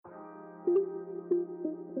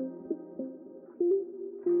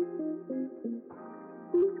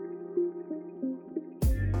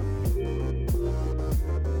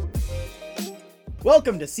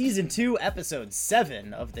Welcome to Season 2, Episode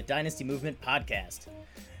 7 of the Dynasty Movement Podcast.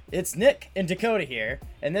 It's Nick and Dakota here,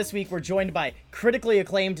 and this week we're joined by critically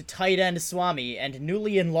acclaimed tight end Swami and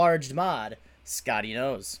newly enlarged mod, Scotty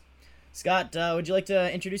Knows. Scott, would you like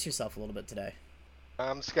to introduce yourself a little bit today?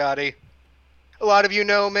 I'm Scotty. A lot of you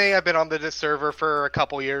know me. I've been on this server for a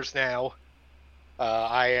couple years now.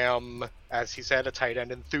 I am, as he said, a tight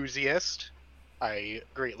end enthusiast. I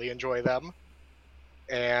greatly enjoy them.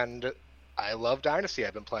 And I love Dynasty.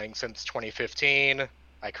 I've been playing since 2015.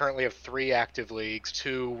 I currently have 3 active leagues,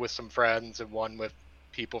 2 with some friends and 1 with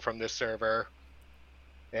people from this server.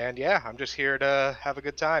 And yeah, I'm just here to have a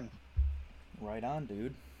good time. Right on,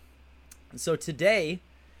 dude. So today,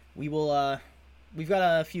 we've got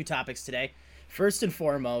a few topics today. First and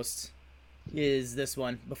foremost is this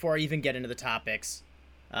one. Before I even get into the topics,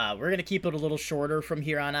 we're going to keep it a little shorter from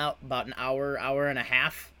here on out, about an hour and a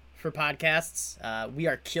half for podcasts. We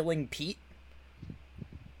are killing Pete.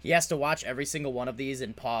 He has to watch every single one of these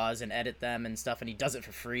and pause and edit them and stuff, and he does it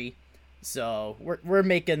for free. So we're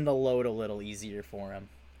making the load a little easier for him.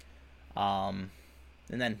 And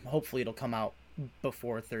then hopefully it'll come out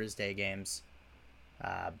before Thursday games.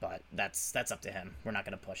 But that's up to him. We're not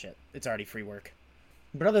going to push it. It's already free work.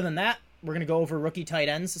 But other than that, we're going to go over rookie tight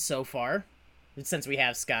ends so far, since we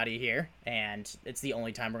have Scotty here, and it's the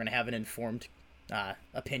only time we're going to have an informed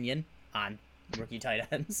opinion on rookie tight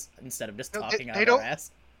ends instead of just talking out our ass.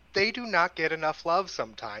 They do not get enough love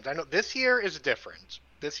sometimes. I know this year is different.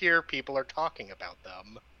 This year people are talking about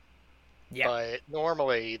them. Yeah. But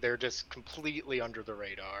normally they're just completely under the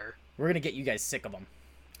radar. We're going to get you guys sick of them.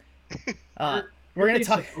 We're going to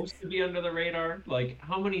talk supposed to be under the radar. Like,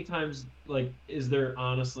 how many times is there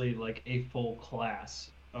honestly a full class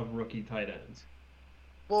of rookie tight ends?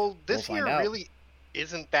 Well, this year really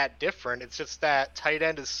isn't that different. It's just that tight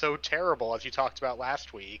end is so terrible, as you talked about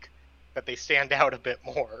last week, that they stand out a bit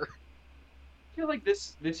more. I feel like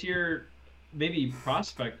this year, maybe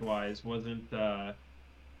prospect wise, wasn't that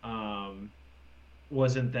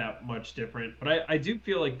much different. But I do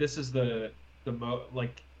feel like this is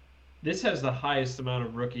this has the highest amount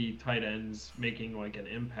of rookie tight ends making an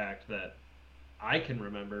impact that I can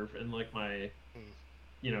remember in my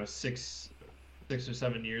 6 or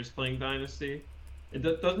 7 years playing Dynasty.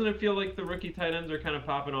 Doesn't it feel like the rookie tight ends are kind of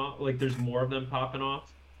popping off? Like there's more of them popping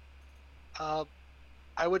off? I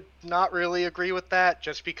would not really agree with that,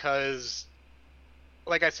 just because,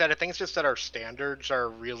 like I said, I think it's just that our standards are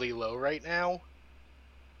really low right now.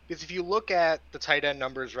 Because if you look at the tight end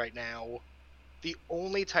numbers right now, the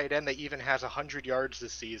only tight end that even has 100 yards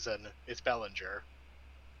this season is Bellinger.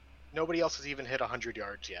 Nobody else has even hit 100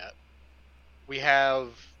 yards yet. We have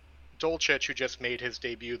Dolchich, who just made his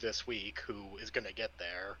debut this week, who is going to get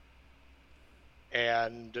there.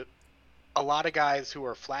 And a lot of guys who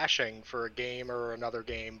are flashing for a game or another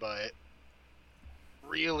game, but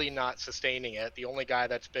really not sustaining it. The only guy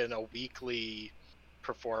that's been a weekly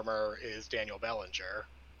performer is Daniel Bellinger.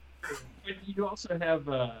 But you also have,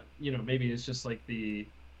 maybe it's just the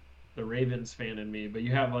Ravens fan in me, but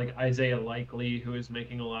you have Isaiah Likely, who is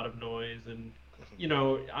making a lot of noise, and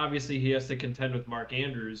obviously he has to contend with Mark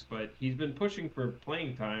Andrews, but he's been pushing for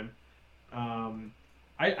playing time.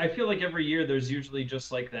 I feel like every year there's usually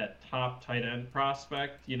just that top tight end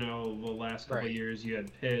prospect. The last couple of years you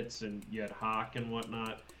had Pitts and you had Hawk and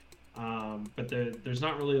whatnot, but there's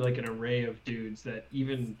not really an array of dudes that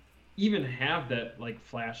even have that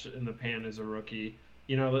flash in the pan as a rookie.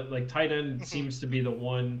 Tight end seems to be the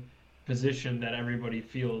one position that everybody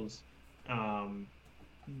feels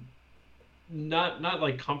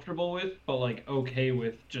not comfortable with, but okay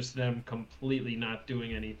with just them completely not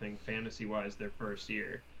doing anything fantasy wise their first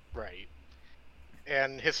year. Right.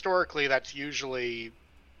 And historically that's usually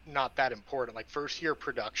not that important. First year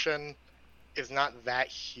production is not that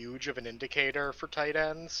huge of an indicator for tight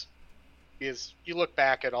ends. Because you look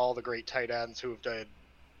back at all the great tight ends who have done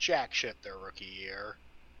jack shit their rookie year.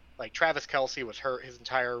 Travis Kelce was hurt his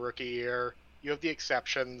entire rookie year. You have the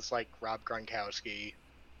exceptions like Rob Gronkowski.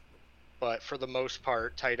 But for the most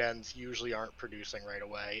part, tight ends usually aren't producing right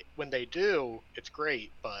away. When they do, it's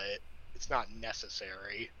great, but it's not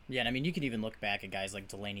necessary. Yeah, and I mean, you can even look back at guys like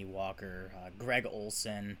Delaney Walker, Greg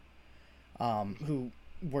Olsen, who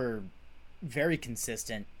were very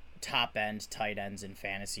consistent top-end tight ends in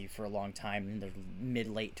fantasy for a long time in their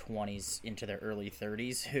mid-late 20s into their early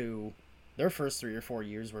 30s, who their first 3 or 4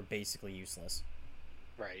 years were basically useless.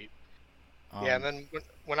 Right. Yeah, and then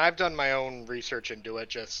when I've done my own research into it,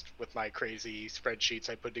 just with my crazy spreadsheets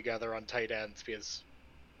I put together on tight ends, because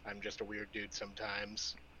I'm just a weird dude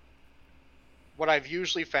sometimes, what I've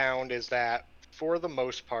usually found is that, for the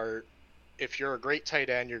most part, if you're a great tight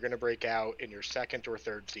end, you're going to break out in your second or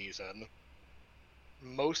third season.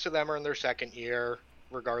 Most of them are in their second year,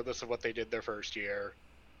 regardless of what they did their first year.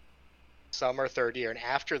 Some are third year, and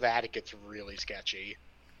after that, it gets really sketchy.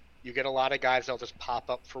 You get a lot of guys that'll just pop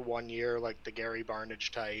up for 1 year, like the Gary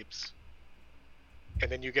Barnage types.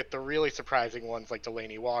 And then you get the really surprising ones like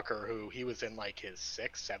Delaney Walker, who he was in like his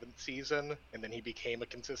 6th, 7th season, and then he became a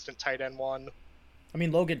consistent tight end one. I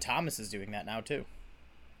mean, Logan Thomas is doing that now too.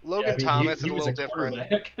 Logan Thomas is he a was little different.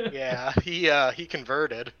 quarterback. Yeah, he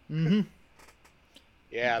converted. Mm-hmm.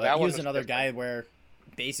 Yeah, But that he one was another different. guy where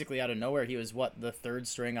basically out of nowhere he was the third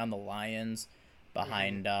string on the Lions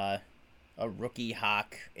behind a rookie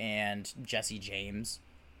Hawk and Jesse James.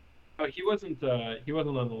 Oh, he wasn't on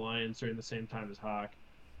the Lions during the same time as Hawk.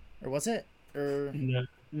 Or was it?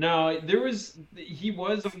 No, he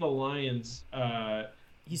was on the Lions.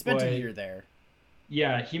 He spent a but year there.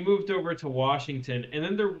 yeah, he moved over to Washington, and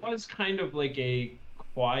then there was kind of like a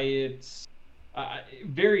quiet,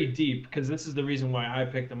 very deep, because this is the reason why I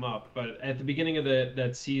picked him up. But at the beginning of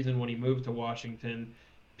that season when he moved to Washington,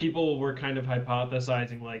 people were kind of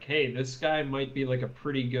hypothesizing like, hey, this guy might be like a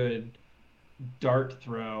pretty good dart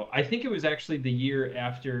throw. I think it was actually the year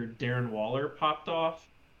after Darren Waller popped off,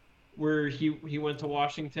 where he went to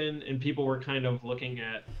Washington, and people were kind of looking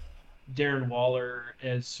at Darren Waller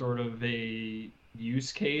as sort of a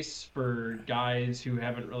use case for guys who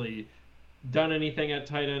haven't really done anything at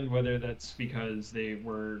tight end, whether that's because they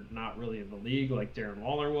were not really in the league like Darren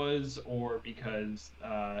Waller was, or because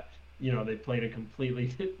they played a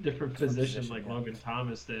completely different position like yeah. Logan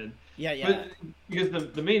Thomas did. Yeah. But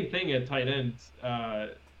because the main thing at tight end,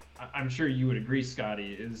 I'm sure you would agree,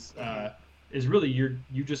 Scotty, is really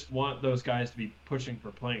you just want those guys to be pushing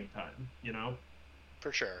for playing time,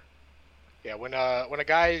 For sure. Yeah, when a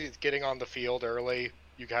guy is getting on the field early,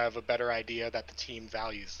 you have a better idea that the team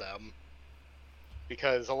values them.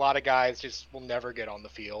 Because a lot of guys just will never get on the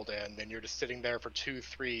field, and then you're just sitting there for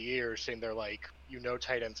 2-3 years, sitting there like,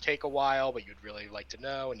 tight ends take a while, but you'd really like to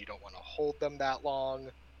know, and you don't want to hold them that long.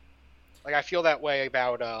 Like, I feel that way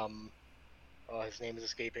about his name is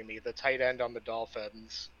escaping me, the tight end on the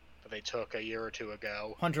Dolphins that they took a year or two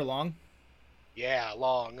ago. Hunter Long? Yeah,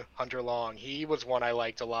 Hunter Long. He was one I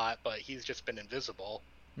liked a lot, but he's just been invisible.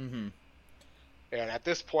 Mm-hmm. And at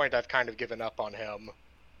this point, I've kind of given up on him.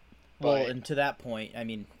 Well, and to that point, I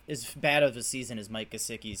mean, as bad of a season as Mike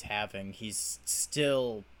Gesicki's having, he's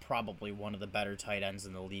still probably one of the better tight ends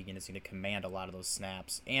in the league and is going to command a lot of those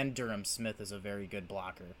snaps. And Durham Smith is a very good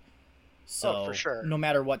blocker. So, for sure. No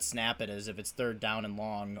matter what snap it is, if it's third down and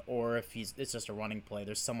long, or if it's just a running play,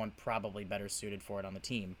 there's someone probably better suited for it on the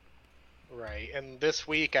team. Right, and this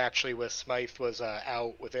week, actually, with Smythe was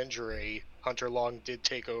out with injury, Hunter Long did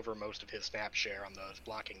take over most of his snap share on those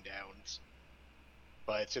blocking downs.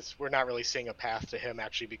 But it's just, we're not really seeing a path to him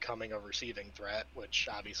actually becoming a receiving threat, which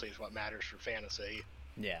obviously is what matters for fantasy.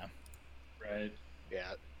 Yeah. Right.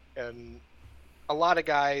 Yeah, and a lot of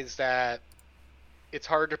guys that it's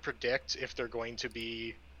hard to predict if they're going to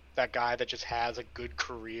be that guy that just has a good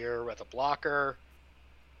career as a blocker,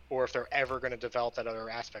 or if they're ever going to develop that other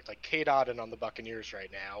aspect. Like Cade Otton on the Buccaneers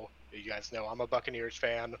right now. You guys know I'm a Buccaneers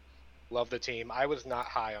fan. Love the team. I was not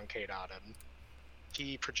high on Cade Otton.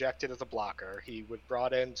 He projected as a blocker. He was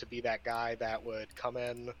brought in to be that guy that would come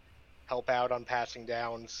in, help out on passing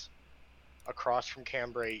downs, across from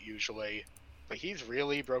Cam Brate usually. But he's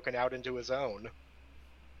really broken out into his own.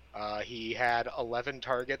 He had 11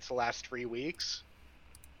 targets the last 3 weeks.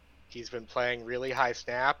 He's been playing really high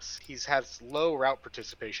snaps. He has low route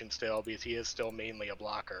participation still because he is still mainly a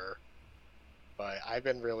blocker. But I've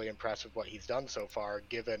been really impressed with what he's done so far,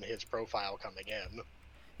 given his profile coming in.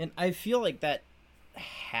 And I feel like that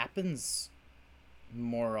happens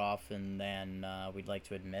more often than we'd like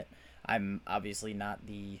to admit. I'm obviously not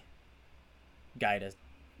the guy to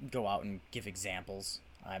go out and give examples.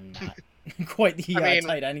 I'm not quite the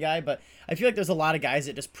tight end guy, but I feel like there's a lot of guys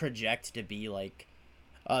that just project to be like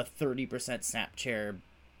a 30% snap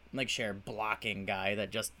share blocking guy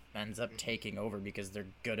that just ends up taking over because they're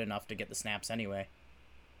good enough to get the snaps anyway.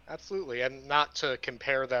 Absolutely, and not to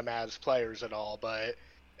compare them as players at all, but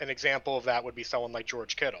an example of that would be someone like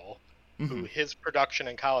George Kittle, who his production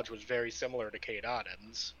in college was very similar to Cade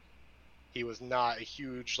Otton's. He was not a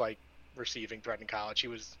huge receiving threat in college. He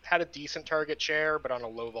had a decent target share, but on a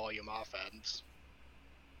low volume offense.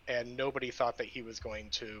 And nobody thought that he was going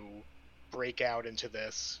to break out into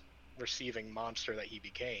this receiving monster that he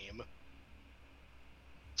became.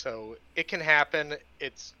 So it can happen.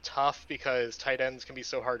 It's tough because tight ends can be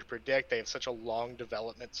so hard to predict. They have such a long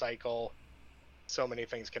development cycle. So many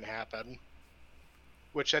things can happen.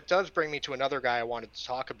 Which that does bring me to another guy I wanted to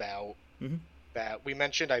talk about. Mm-hmm. That we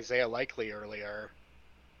mentioned Isaiah Likely earlier.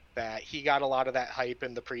 That he got a lot of that hype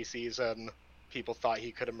in the preseason. People thought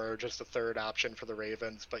he could emerge as the third option for the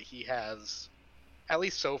Ravens, but he has, at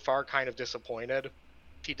least so far, kind of disappointed.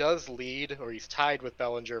 He does lead, or he's tied with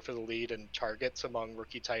Bellinger for the lead in targets among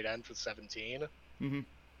rookie tight ends with 17. Mm-hmm.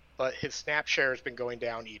 But his snap share has been going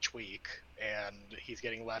down each week, and he's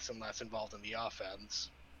getting less and less involved in the offense.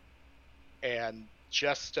 And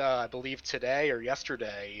just, I believe today or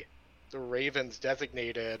yesterday, the Ravens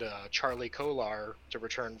designated Charlie Kolar to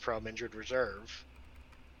return from injured reserve.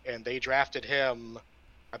 And they drafted him,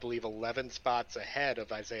 I believe, 11 spots ahead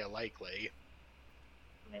of Isaiah Likely.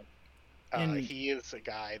 He is a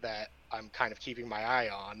guy that I'm kind of keeping my eye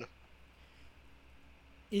on.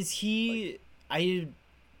 Is he... I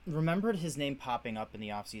remembered his name popping up in the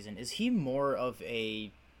offseason. Is he more of a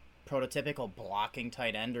prototypical blocking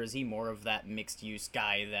tight end, or is he more of that mixed-use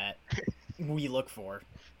guy that we look for?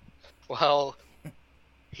 Well,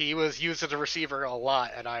 he was used as a receiver a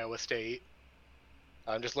lot at Iowa State.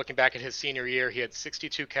 I'm just looking back at his senior year. He had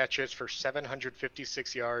 62 catches for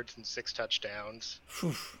 756 yards and 6 touchdowns.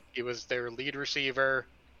 He was their lead receiver.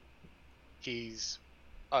 He's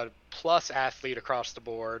a plus athlete across the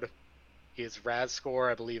board. His RAS score,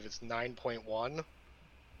 I believe, is 9.1.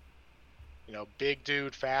 You know, big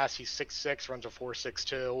dude, fast. He's 6'6", runs a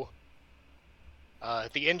 4.62.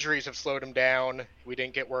 The injuries have slowed him down. We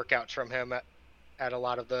didn't get workouts from him at a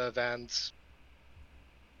lot of the events.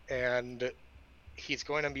 And he's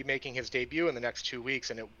going to be making his debut in the next 2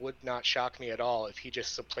 weeks, and it would not shock me at all if he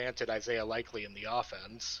just supplanted Isaiah Likely in the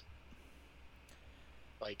offense.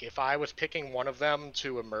 Like, if I was picking one of them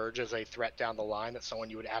to emerge as a threat down the line, that's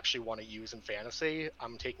someone you would actually want to use in fantasy,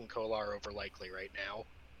 I'm taking Kolar over Likely right now.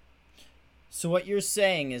 So what you're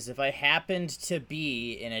saying is if I happened to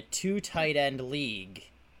be in a 2 tight end league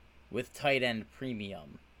with tight end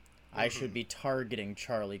premium, I should be targeting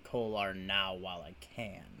Charlie Kolar now while I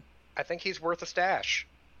can. I think he's worth a stash.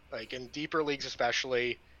 Like, in deeper leagues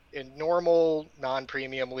especially. In normal,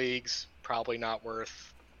 non-premium leagues, probably not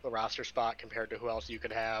worth the roster spot compared to who else you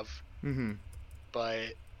could have. Mm-hmm.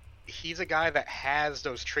 But he's a guy that has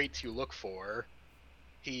those traits you look for.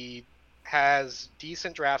 He has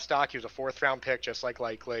decent draft stock. He was a 4th-round pick, just like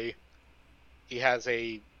Likely. He has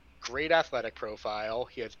a great athletic profile.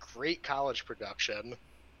 He has great college production.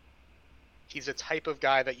 He's a type of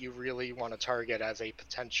guy that you really want to target as a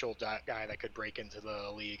potential guy that could break into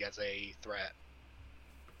the league as a threat.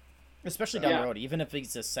 Especially down the road, even if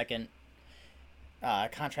he's a second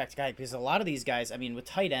contract guy, because a lot of these guys, I mean, with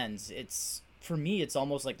tight ends, for me, it's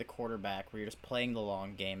almost like the quarterback where you're just playing the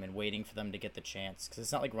long game and waiting for them to get the chance. Because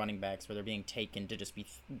it's not like running backs where they're being taken to just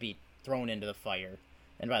be thrown into the fire.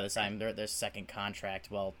 And by the time they're at their second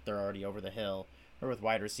contract, well, they're already over the hill. Or with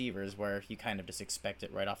wide receivers where you kind of just expect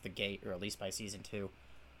it right off the gate, or at least by season 2.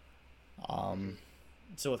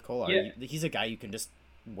 So with Kolar, he's a guy you can just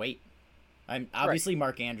wait. Obviously,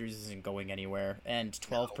 Mark Andrews isn't going anywhere, and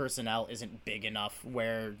 12 personnel isn't big enough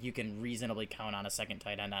where you can reasonably count on a second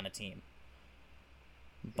tight end on a team.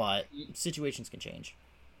 But situations can change.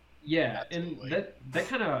 Yeah, absolutely. And that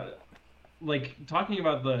kind of, like, talking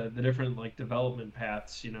about the different, like, development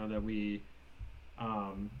paths, you know, that we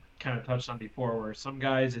kind of touched on before, where some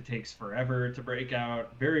guys it takes forever to break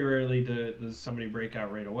out. Very rarely does somebody break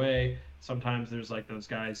out right away. Sometimes there's like those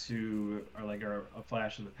guys who are like a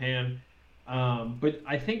flash in the pan. But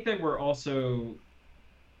I think that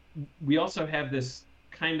we also have this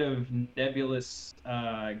kind of nebulous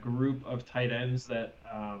group of tight ends that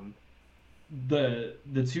the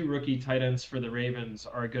 2 rookie tight ends for the Ravens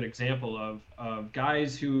are a good example of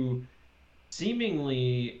guys who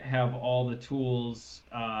seemingly have all the tools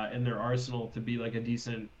in their arsenal to be like a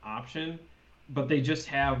decent option, but they just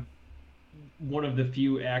have one of the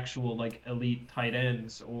few actual like elite tight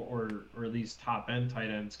ends or at least top end tight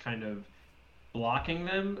ends kind of blocking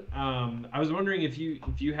them. I was wondering if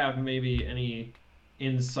you have maybe any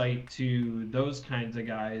insight to those kinds of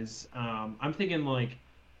guys. I'm thinking like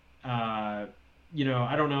you know,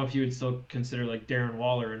 I don't know if you would still consider like Darren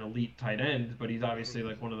Waller an elite tight end, but he's obviously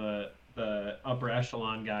like one of the upper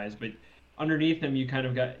echelon guys. But underneath him, you kind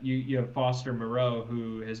of got you have Foster Moreau,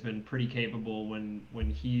 who has been pretty capable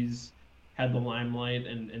when he's had the limelight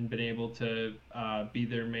and been able to be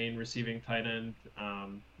their main receiving tight end.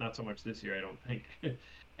 Not so much this year, I don't think.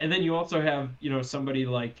 And then you also have, you know, somebody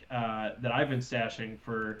like that I've been stashing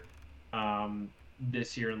for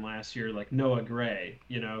this year and last year, like Noah Gray,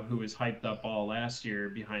 who was hyped up all last year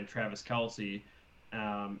behind Travis Kelce.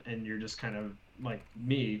 And you're just kind of like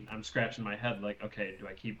me, I'm scratching my head like, okay, do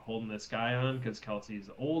I keep holding this guy on because Kelsey's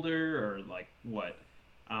older or like what?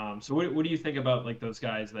 So what do you think about like those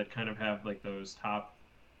guys that kind of have like those top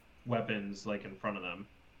weapons like in front of them?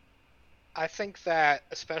 I think that,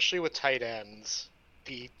 especially with tight ends,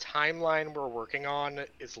 the timeline we're working on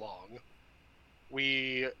is long.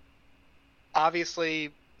 We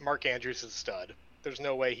obviously, Mark Andrews is a stud. There's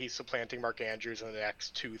no way he's supplanting Mark Andrews in the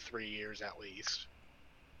next 2-3 years at least.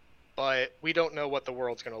 But we don't know what the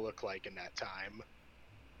world's going to look like in that time.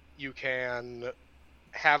 You can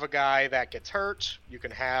have a guy that gets hurt. You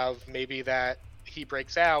can have maybe that he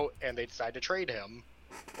breaks out and they decide to trade him.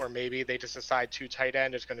 Or maybe they just decide two tight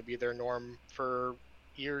end is going to be their norm for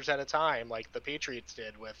years at a time, like the Patriots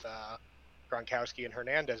did with Gronkowski and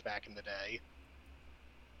Hernandez back in the day.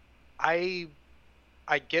 I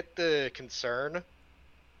get the concern,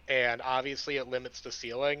 and obviously it limits the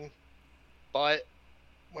ceiling, but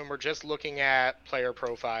when we're just looking at player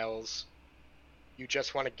profiles, you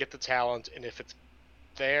just want to get the talent, and if it's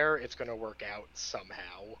there, it's going to work out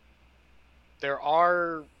somehow. There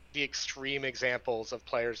are the extreme examples of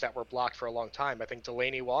players that were blocked for a long time. I think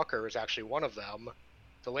Delaney Walker is actually one of them.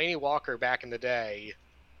 Delaney Walker, back in the day,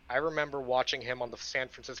 I remember watching him on the San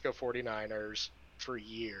Francisco 49ers for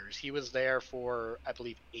years. He was there for, I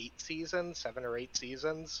believe, 7 or 8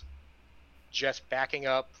 seasons, just backing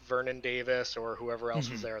up Vernon Davis or whoever else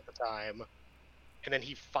was there at the time. And then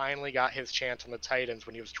he finally got his chance on the Titans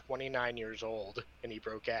when he was 29 years old, and he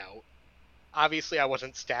broke out. Obviously, I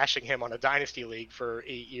wasn't stashing him on a Dynasty League for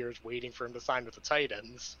 8 years waiting for him to sign with the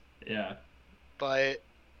Titans. Yeah. But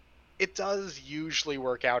it does usually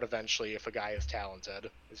work out eventually if a guy is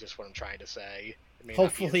talented, is just what I'm trying to say. It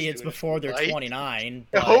Hopefully it's before they're 29.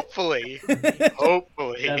 But... Hopefully.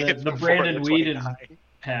 Hopefully. Yeah, it's the Brandon Weeden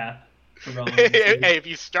path. Hey, if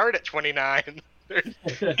you start at 29,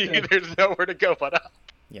 there's nowhere to go but up.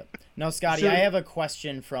 Yep. Now, Scotty, I have a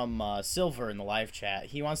question from Silver in the live chat.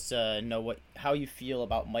 He wants to know how you feel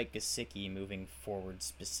about Mike Gesicki moving forward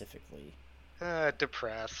specifically.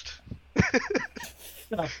 Depressed.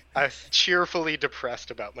 I'm cheerfully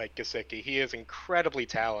depressed about Mike Gesicki. He is incredibly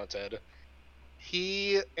talented.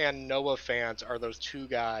 He and Noah Fant are those two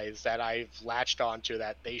guys that I've latched onto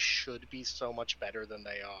that they should be so much better than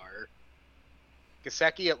they are.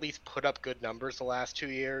 Gesicki at least put up good numbers the last 2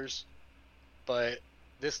 years, but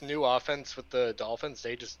this new offense with the Dolphins,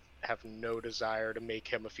 they just have no desire to make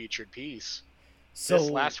him a featured piece. So this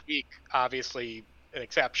last week, obviously an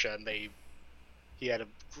exception. He had a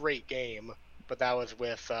great game, but that was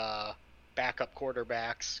with backup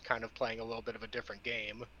quarterbacks kind of playing a little bit of a different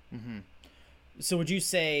game. Mm-hmm. So would you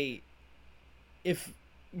say if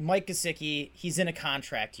Mike Gesicki, he's in a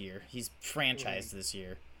contract year, he's franchised this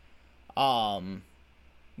year,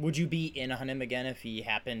 would you be in on him again if he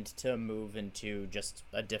happened to move into just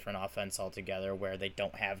a different offense altogether where they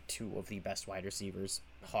don't have two of the best wide receivers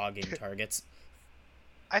hogging targets?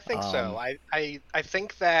 I think so. I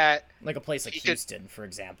think that... Like a place like Houston, for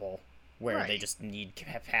example, where they just need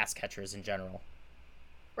pass catchers in general.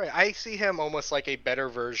 Right. I see him almost like a better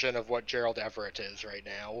version of what Gerald Everett is right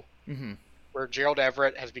now. Mm-hmm. Where Gerald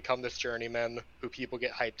Everett has become this journeyman who people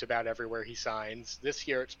get hyped about everywhere he signs. This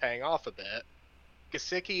year it's paying off a bit.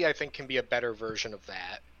 Gesicki, I think, can be a better version of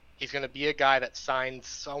that. He's going to be a guy that signs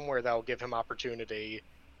somewhere that will give him opportunity,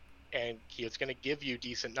 and he is going to give you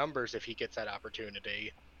decent numbers if he gets that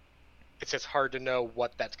opportunity. It's just hard to know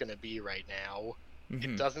what that's going to be right now.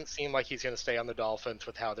 Mm-hmm. It doesn't seem like he's going to stay on the Dolphins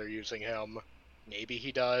with how they're using him. Maybe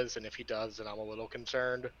he does, and if he does, then I'm a little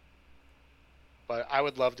concerned. But I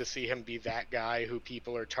would love to see him be that guy who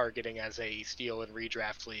people are targeting as a steal in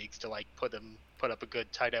redraft leagues to like put up a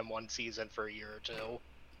good tight end one season for a year or two.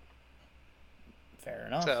 Fair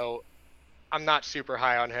enough. So I'm not super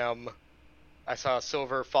high on him. I saw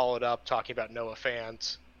Silver followed up talking about Noah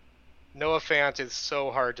Fant. Noah Fant is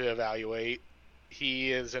so hard to evaluate.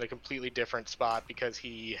 He is in a completely different spot because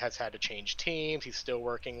he has had to change teams. He's still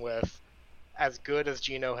working with, as good as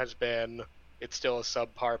Geno has been, it's still a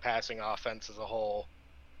subpar passing offense as a whole.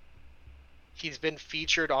 He's been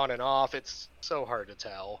featured on and off. It's so hard to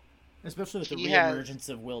tell. Especially with the reemergence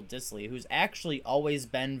of Will Dissly, who's actually always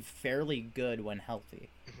been fairly good when healthy.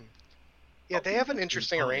 Mm-hmm. Yeah, they have an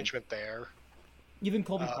interesting arrangement there. Even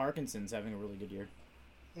Colby Parkinson's having a really good year.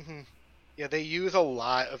 Mm-hmm. Yeah, they use a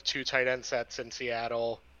lot of two tight end sets in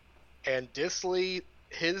Seattle. And Dissly,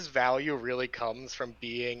 his value really comes from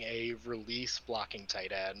being a release blocking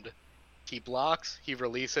tight end. He blocks, he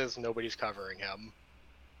releases, nobody's covering him.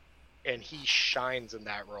 And he shines in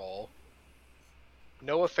that role.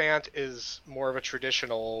 Noah Fant is more of a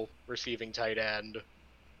traditional receiving tight end,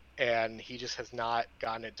 and he just has not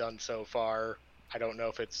gotten it done so far. I don't know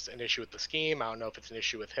if it's an issue with the scheme. I don't know if it's an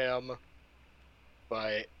issue with him,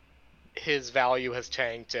 but his value has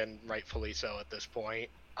tanked, and rightfully so at this point.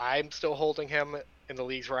 I'm still holding him in the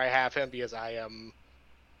leagues where I have him because I am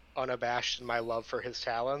unabashed in my love for his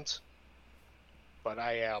talent, but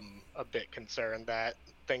I am a bit concerned that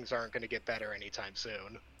things aren't going to get better anytime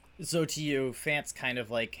soon. So to you, Fant's kind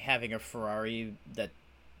of like having a Ferrari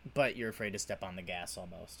but you're afraid to step on the gas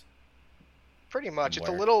almost. Pretty much. It's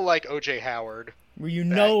a little like O.J. Howard. Where you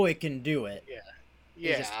know it can do it.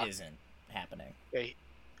 Yeah. It just isn't happening.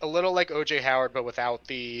 A little like O.J. Howard, but without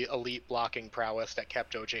the elite blocking prowess that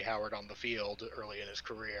kept O.J. Howard on the field early in his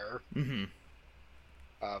career. Mm-hmm.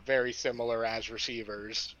 Very similar as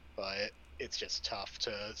receivers, but it's just tough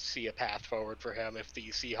to see a path forward for him if the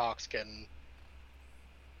Seahawks can...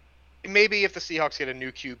 Maybe if the Seahawks get a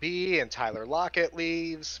new QB and Tyler Lockett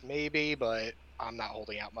leaves, maybe, but I'm not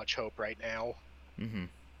holding out much hope right now. Mm-hmm.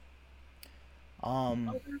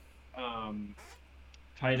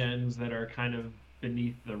 Tight ends that are kind of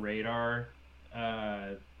beneath the radar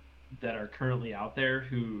that are currently out there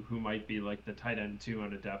who might be like the tight end 2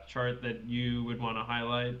 on a depth chart that you would want to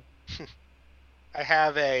highlight? I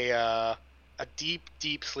have a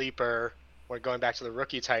deep sleeper. We're going back to the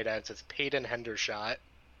rookie tight ends. It's Peyton Hendershot.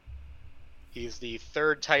 He's the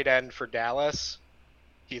 3rd tight end for Dallas.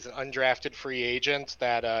 He's an undrafted free agent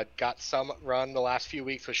that got some run the last few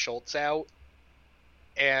weeks with Schultz out.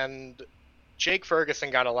 And Jake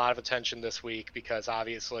Ferguson got a lot of attention this week because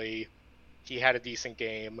obviously he had a decent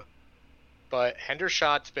game. But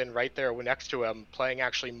Hendershot's been right there next to him, playing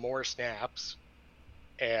actually more snaps,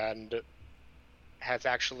 and has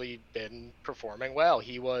actually been performing well.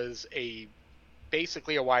 He was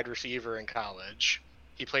basically a wide receiver in college.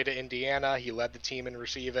 He played at Indiana. He led the team in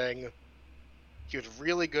receiving. He was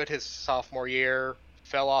really good his sophomore year,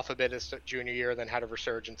 fell off a bit his junior year, then had a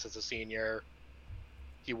resurgence as a senior.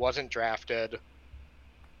 He wasn't drafted,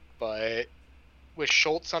 but with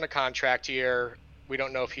Schultz on a contract year, we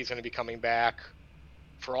don't know if he's going to be coming back.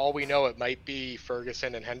 For all we know, it might be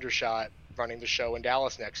Ferguson and Hendershot running the show in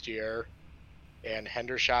Dallas next year. And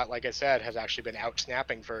Hendershot, like I said, has actually been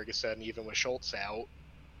out-snapping Ferguson, even with Schultz out.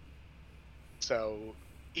 So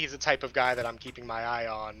he's the type of guy that I'm keeping my eye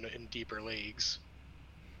on in deeper leagues.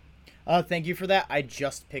 Thank you for that. I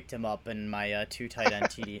just picked him up in my 2 tight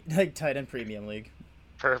end tight end premium league.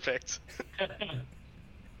 Perfect.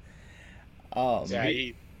 Yeah,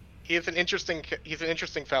 he's an interesting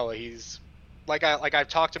fella. He's like I've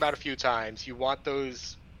talked about a few times. You want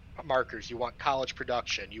those markers. You want college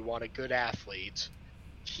production. You want a good athlete.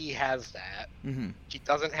 He has that. Mm-hmm. He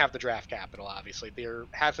doesn't have the draft capital, obviously. There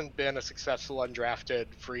hasn't been a successful undrafted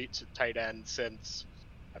free tight end since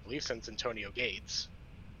Antonio Gates.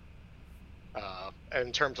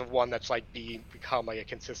 In terms of one that's like become like a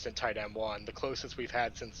consistent tight end 1, the closest we've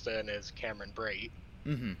had since then is Cameron Brate.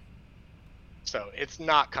 Mm-hmm. So it's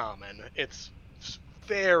not common. It's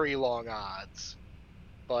very long odds,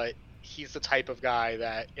 but he's the type of guy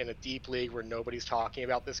that in a deep league where nobody's talking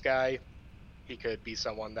about this guy, he could be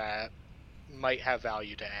someone that might have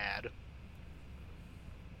value to add.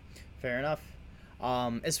 Fair enough.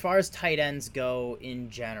 As far as tight ends go in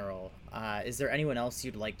general, is there anyone else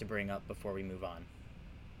you'd like to bring up before we move on?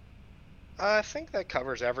 I think that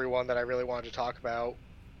covers everyone that I really wanted to talk about.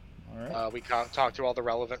 All right. We talked to all the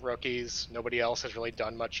relevant rookies. Nobody else has really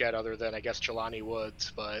done much yet other than, I guess, Jelani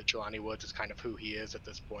Woods, but Jelani Woods is kind of who he is at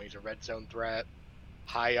this point. He's a red zone threat,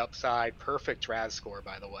 high upside, perfect RAS score,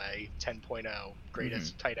 by the way, 10.0,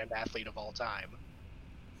 greatest tight end athlete of all time.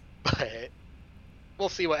 But we'll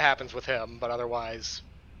see what happens with him, but otherwise,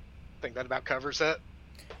 I think that about covers it.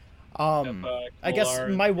 I guess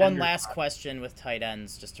my one last question with tight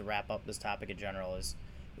ends, just to wrap up this topic in general, is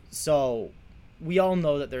so we all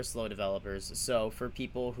know that they're slow developers. So for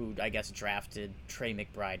people who, I guess, drafted Trey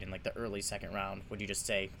McBride in like the early 2nd round, would you just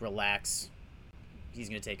say, relax, he's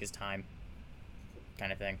going to take his time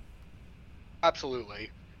kind of thing? Absolutely.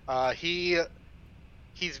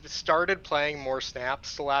 He's started playing more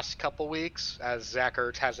snaps the last couple weeks, as Zach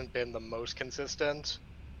Ertz hasn't been the most consistent.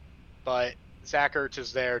 But Zach Ertz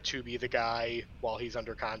is there to be the guy while he's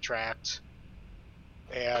under contract.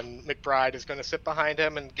 And McBride is going to sit behind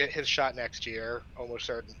him and get his shot next year, almost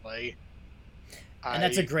certainly. And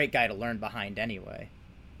that's a great guy to learn behind anyway.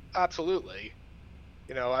 Absolutely.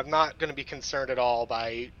 You know, I'm not going to be concerned at all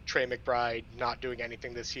by Trey McBride not doing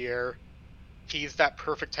anything this year. He's that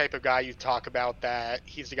perfect type of guy you talk about, that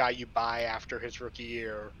he's the guy you buy after his rookie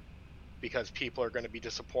year because people are going to be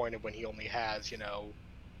disappointed when he only has,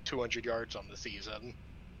 200 yards on the season.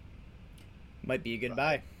 Might be a good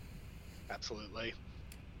buy. Absolutely.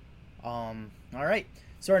 All right.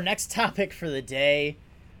 So our next topic for the day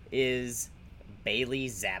is Bailey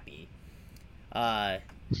Zappe.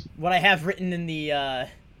 What I have written in the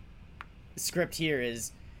script here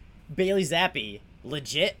is Bailey Zappe,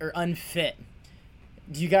 legit or unfit?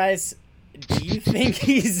 Do you think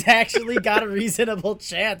he's actually got a reasonable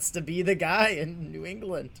chance to be the guy in New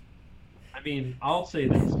England? I mean, I'll say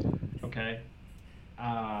this, okay?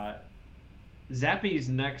 Zappe's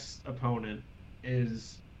next opponent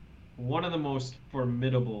is one of the most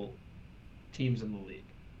formidable teams in the league.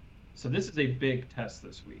 So this is a big test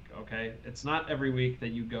this week, okay? It's not every week that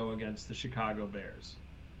you go against the Chicago Bears.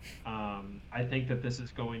 I think that this is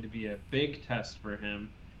going to be a big test for him,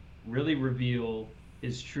 really reveal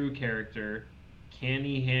his true character. Can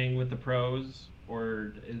he hang with the pros,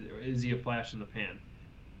 or is he a flash in the pan?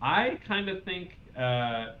 I kind of think,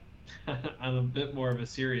 on a bit more of a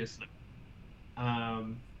serious note,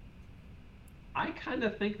 I kind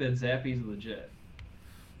of think that Zappe's legit.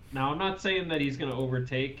 Now, I'm not saying that he's going to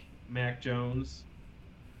overtake Mac Jones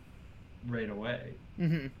right away,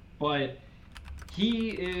 but he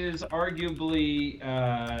is arguably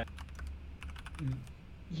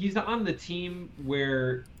he's on the team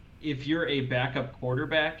where if you're a backup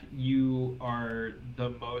quarterback, you are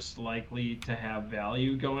the most likely to have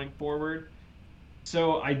value going forward.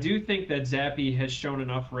 So I do think that Zappe has shown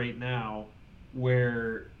enough right now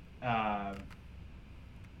where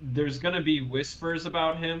there's going to be whispers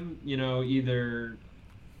about him, either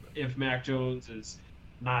if Mac Jones is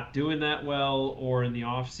not doing that well, or in the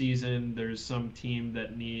off season there's some team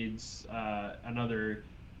that needs another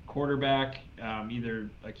quarterback, either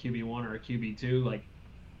a QB1 or a QB2. Like,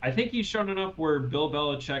 I think he's shown enough where Bill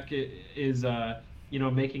Belichick is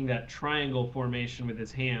making that triangle formation with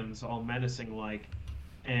his hands, all menacing like,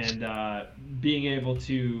 and being able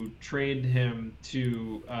to trade him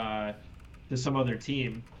to some other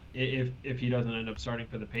team if he doesn't end up starting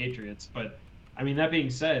for the Patriots. But I mean, that being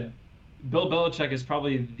said, Bill Belichick is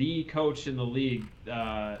probably the coach in the league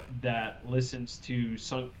that listens to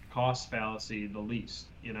sunk cost fallacy the least.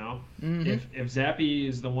 If Zappe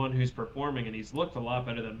is the one who's performing, and he's looked a lot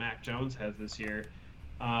better than Mac Jones has this year,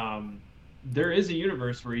 there is a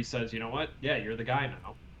universe where he says, you know what, yeah, you're the guy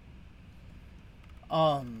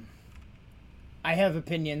now. I have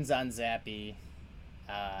opinions on Zappe.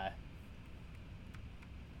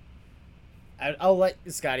 I'll let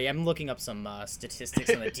Scotty. I'm looking up some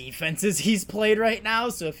statistics on the defenses he's played right now.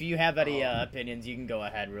 So if you have any opinions, you can go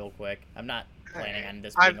ahead real quick. I'm not planning on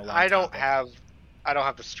this being a long I don't topic.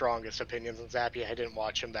 have the strongest opinions on Zappe. I didn't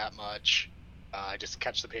watch him that much. I just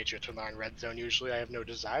catch the Patriots when they're in red zone. Usually, I have no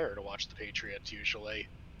desire to watch the Patriots. Usually,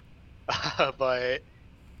 but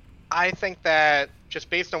I think that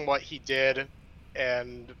just based on what he did,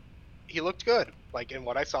 and he looked good. Like, in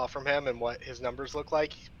what I saw from him and what his numbers look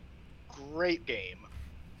like, great game.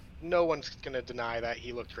 No one's going to deny that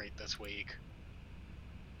he looked great this week.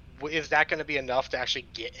 Is that going to be enough to actually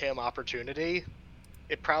get him opportunity?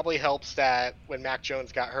 It probably helps that when Mac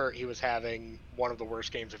Jones got hurt, he was having one of the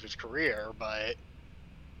worst games of his career, but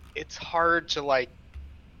it's hard to,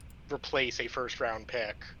 replace a first-round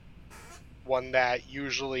pick, one that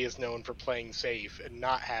usually is known for playing safe and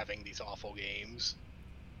not having these awful games.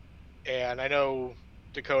 And I know,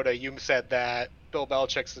 Dakota, you said that Bill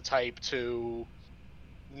Belichick's the type to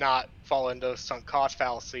not fall into sunk cost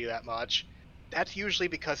fallacy that much. That's usually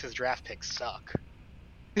because his draft picks suck.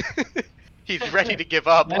 He's ready to give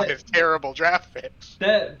up on his terrible draft picks.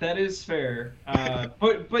 That is fair.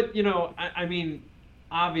 But I mean,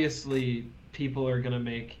 obviously people are going to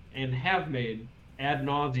make, and have made ad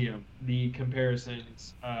nauseum, the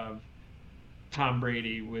comparisons of Tom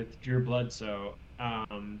Brady with Drew Bledsoe,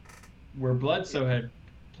 where Bledsoe had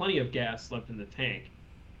plenty of gas left in the tank.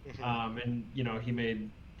 And he made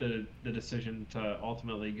the decision to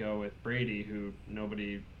ultimately go with Brady, who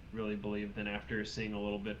nobody really believed in after seeing a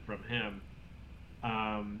little bit from him.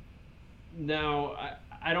 Now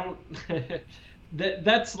I don't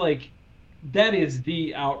that is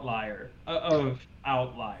the outlier of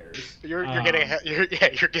outliers. You're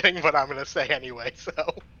getting what I'm gonna say anyway. So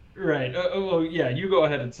right. Well, yeah. You go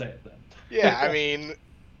ahead and say it then. Yeah, I mean,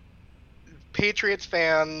 Patriots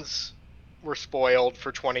fans were spoiled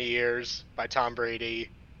for 20 years by Tom Brady,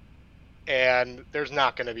 and there's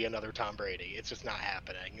not going to be another Tom Brady. It's just not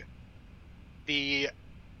happening.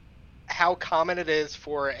 How common it is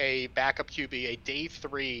for a backup QB, a day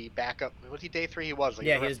 3 backup. Was he day 3? He was.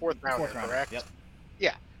 Yeah, he was fourth rounder, correct? Yep.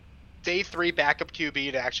 Yeah. Day 3 backup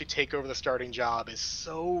QB to actually take over the starting job is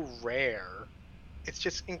so rare. It's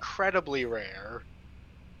just incredibly rare.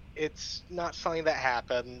 it's not something that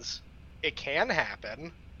happens. It can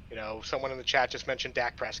happen. Someone in the chat just mentioned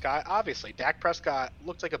Dak Prescott. Obviously, Dak Prescott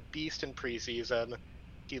looked like a beast in preseason.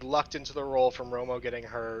 He lucked into the role from Romo getting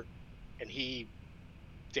hurt, and he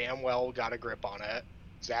damn well got a grip on it.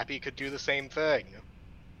 Zappe could do the same thing.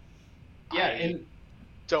 Yeah, I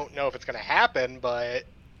don't know if it's going to happen, but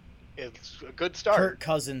it's a good start. Kirk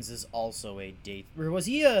Cousins is also a day. Or was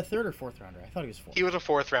he a third or fourth rounder? I thought he was fourth. He was a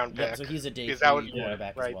fourth-round pick. Yeah, so he's a day 3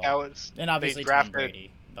 quarterback right, as well. That was, and obviously drafted Tom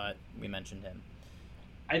Brady, but we mentioned him.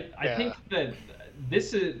 I think that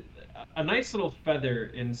this is a nice little feather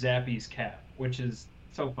in Zappe's cap, which is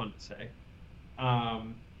so fun to say.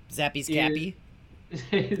 Zappe's cappy?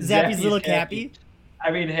 Zappe's little cappy?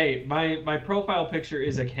 I mean, hey, my profile picture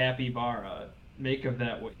is a capybara. Make of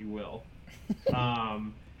that what you will.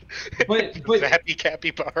 But Zappe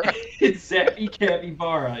capybara. It's Zappe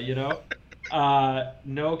capybara,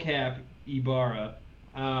 no cap Ibarra.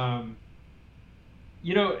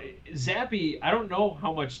 Zappe, I don't know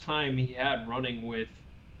how much time he had running with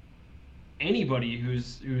anybody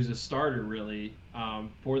who's a starter really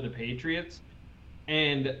for the Patriots.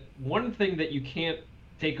 And one thing that you can't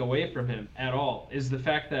take away from him at all is the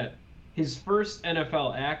fact that his first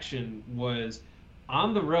NFL action was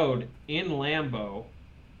on the road in Lambeau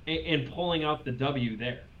and pulling out the W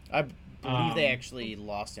there. I believe they actually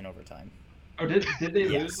lost in overtime. Oh, did they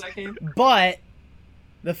lose that game? But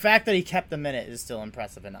the fact that he kept the minute is still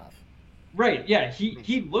impressive enough. Right, yeah,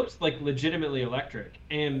 he looked like legitimately electric,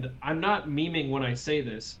 and I'm not memeing when I say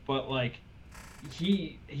this, but like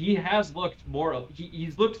he has looked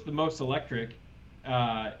he's looked the most electric.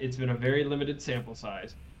 It's been a very limited sample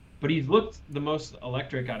size, but he's looked the most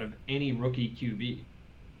electric out of any rookie QB,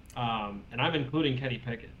 and I'm including Kenny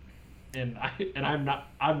Pickett, and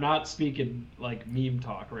I'm not speaking like meme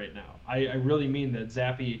talk right now. I really mean that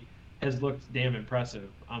Zappe has looked damn impressive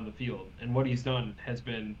on the field, and what he's done has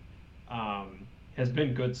been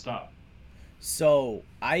good stuff. So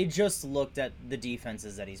I just looked at the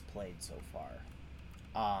defenses that he's played so far,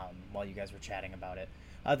 while you guys were chatting about it.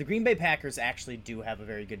 The Green Bay Packers actually do have a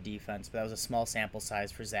very good defense, but that was a small sample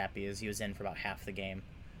size for Zappe as he was in for about half the game.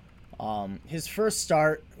 His first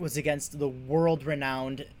start was against the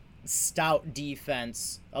world-renowned stout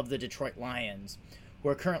defense of the Detroit Lions, who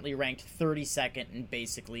are currently ranked 32nd in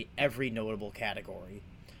basically every notable category.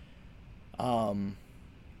 And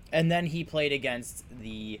then he played against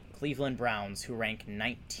the Cleveland Browns, who rank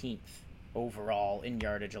 19th overall in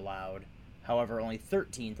yardage allowed. However, only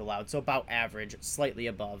 13th allowed, so about average, slightly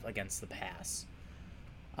above against the pass.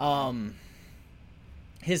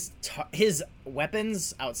 His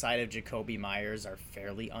weapons outside of Jacoby Myers are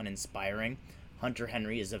fairly uninspiring. Hunter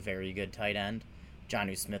Henry is a very good tight end.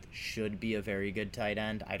 Jonnu Smith should be a very good tight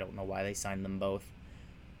end. I don't know why they signed them both.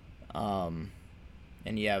 And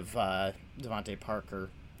you have Devontae Parker,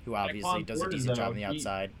 who obviously does a decent job on the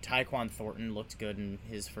outside. Tyquan Thornton looked good in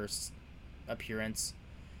his first appearance.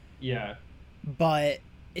 Yeah. But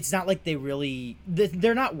it's not like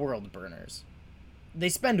they're not world burners. They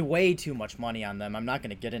spend way too much money on them. I'm not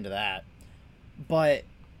going to get into that. But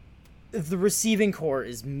the receiving core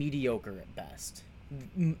is mediocre at best.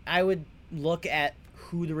 I would look at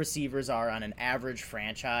who the receivers are on an average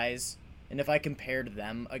franchise, and if I compared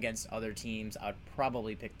them against other teams, I would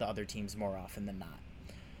probably pick the other teams more often than not.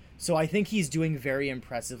 So I think he's doing very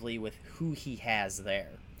impressively with who he has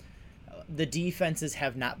there. The defenses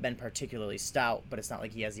have not been particularly stout, but it's not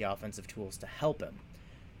like he has the offensive tools to help him.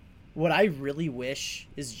 What I really wish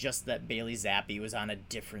is just that Bailey Zappe was on a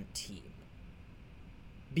different team.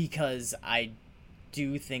 Because I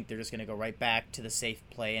do think they're just going to go right back to the safe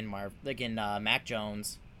play in Mac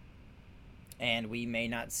Jones. And we may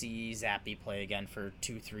not see Zappe play again for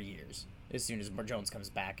 2-3 years, as soon as Jones comes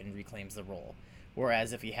back and reclaims the role.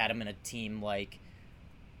 Whereas if you had him in a team like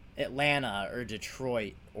Atlanta or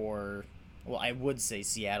Detroit or, well, I would say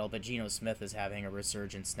Seattle, but Geno Smith is having a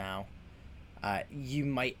resurgence now. You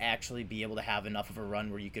might actually be able to have enough of a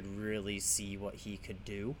run where you could really see what he could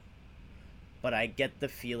do. But I get the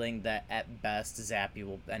feeling that at best Zappe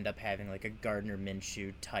will end up having like a Gardner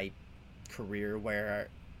Minshew type career where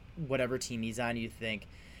whatever team he's on, you think,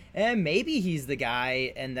 maybe he's the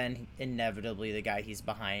guy, and then inevitably the guy he's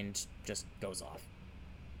behind just goes off.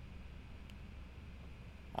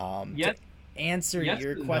 To answer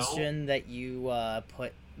your question that you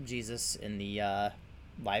put Jesus in the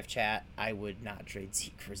live chat, I would not trade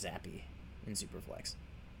Zeke for Zappe in Superflex.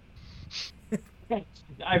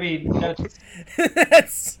 I mean,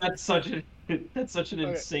 that's such an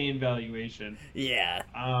insane valuation. Yeah.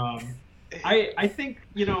 I think,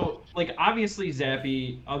 like, obviously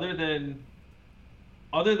Zappe, other than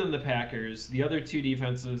other than the Packers, the other two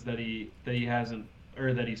defenses that he hasn't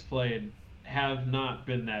or that he's played have not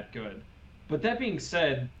been that good. But that being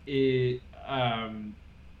said, he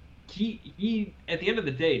at the end of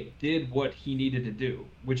the day did what he needed to do,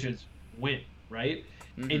 which is win, right?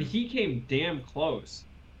 Mm-hmm. And he came damn close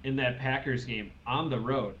in that Packers game on the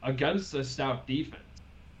road against a stout defense,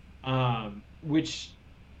 which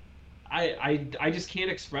I just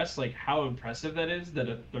can't express like how impressive that is that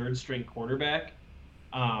a third string quarterback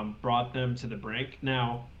brought them to the brink.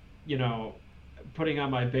 Now, putting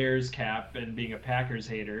on my Bears cap and being a Packers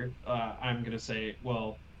hater, I'm gonna say,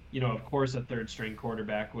 well, of course a third string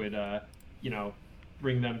quarterback would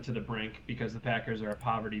bring them to the brink because the Packers are a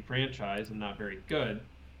poverty franchise and not very good.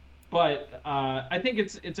 But I think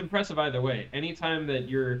it's impressive either way. Anytime that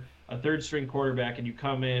you're a third string quarterback and you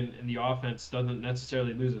come in and the offense doesn't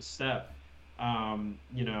necessarily lose a step, from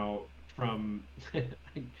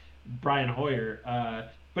Brian Hoyer.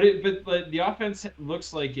 But the offense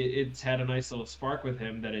looks like it's had a nice little spark with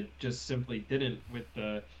him that it just simply didn't with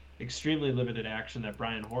the extremely limited action that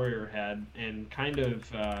Brian Hoyer had and kind of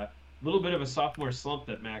a little bit of a sophomore slump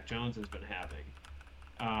that Mac Jones has been having.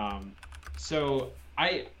 So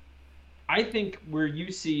I think where you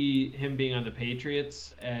see him being on the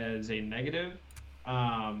Patriots as a negative,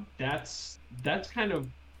 that's kind of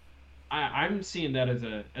I'm seeing that as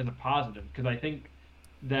a positive because I think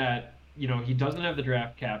that he doesn't have the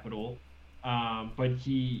draft capital, but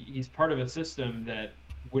he's part of a system that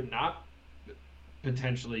would not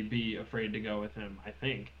potentially be afraid to go with him. I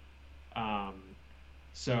think,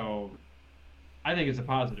 so I think it's a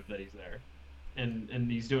positive that he's there, and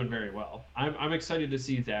he's doing very well. I'm excited to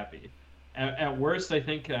see Zappe. At worst, I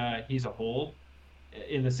think he's a hold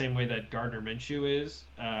in the same way that Gardner Minshew is.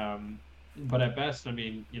 But at best, I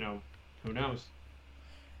mean, who knows?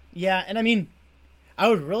 Yeah, and I mean, I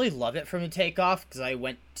would really love it for him to take off because I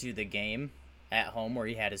went to the game at home where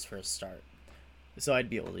he had his first start. So I'd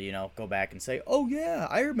be able to, go back and say, oh, yeah,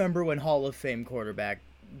 I remember when Hall of Fame quarterback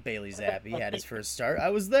Bailey Zappe had his first start. I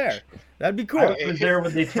was there. That'd be cool. I was there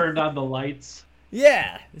when they turned on the lights.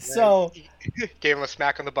 Yeah, so... Gave him a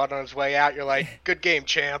smack on the butt on his way out. You're like, good game,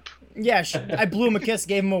 champ. Yeah, I blew him a kiss,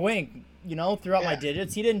 gave him a wink, threw out my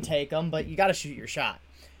digits. He didn't take them, but you got to shoot your shot.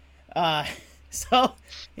 So,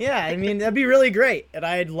 yeah, I mean, that'd be really great, and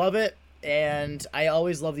I'd love it, and I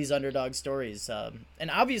always love these underdog stories.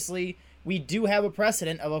 And obviously, we do have a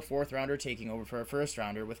precedent of a fourth-rounder taking over for a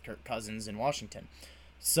first-rounder with Kirk Cousins in Washington.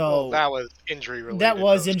 So that was injury-related. That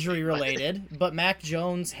was injury-related, but Mac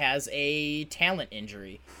Jones has a talent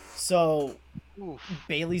injury. So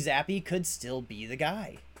Bailey Zappe could still be the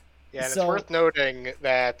guy. Yeah, and it's worth noting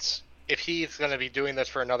that if he's going to be doing this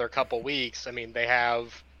for another couple weeks, I mean, they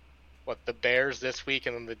have, the Bears this week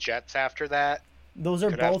and then the Jets after that? Those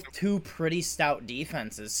are both two pretty stout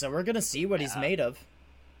defenses, so we're going to see what he's made of.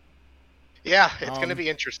 Yeah, it's going to be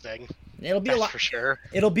interesting. It'll be a lot for sure.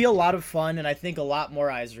 It'll be a lot of fun, and I think a lot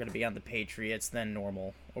more eyes are going to be on the Patriots than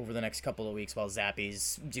normal over the next couple of weeks while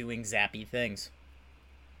Zappe's doing Zappe things.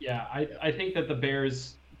 Yeah, I think that the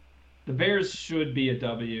Bears should be a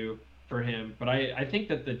W for him, but I think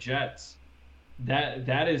that the Jets, that's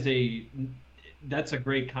a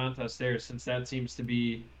great contest there since that seems to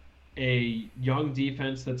be a young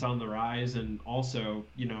defense that's on the rise and also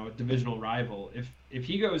a divisional rival. If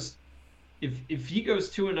he goes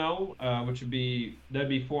 2-0, which that'd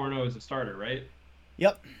be 4-0 as a starter, right?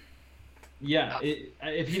 Yep. Yeah,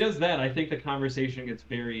 if he does that, I think the conversation gets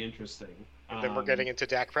very interesting. And then we're getting into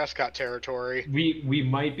Dak Prescott territory. We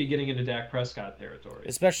might be getting into Dak Prescott territory.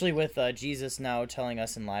 Especially with Jesus now telling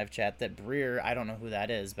us in live chat that Breer, I don't know who that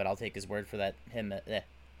is, but I'll take his word for that.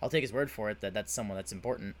 I'll take his word for it that that's someone that's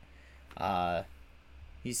important.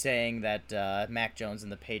 He's saying that Mac Jones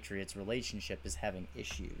and the Patriots relationship is having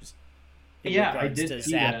issues. In regards to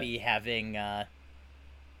Zappe having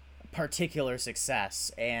particular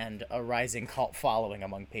success and a rising cult following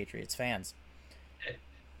among Patriots fans.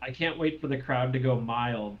 I can't wait for the crowd to go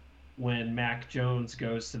mild when Mac Jones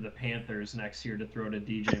goes to the Panthers next year to throw to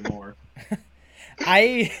DJ Moore.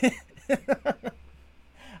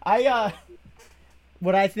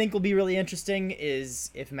 What I think will be really interesting is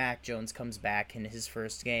if Mac Jones comes back in his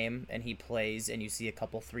first game and he plays and you see a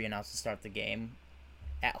couple 3-and-outs to start the game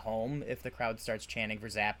at home if the crowd starts chanting for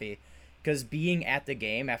Zappe. Because being at the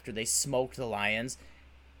game after they smoked the Lions,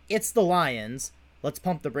 it's the Lions. Let's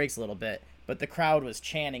pump the brakes a little bit. But the crowd was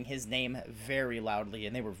chanting his name very loudly,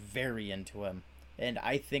 and they were very into him. And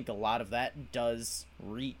I think a lot of that does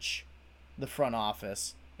reach the front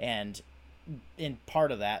office. And in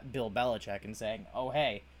part of that, Bill Belichick and saying, oh,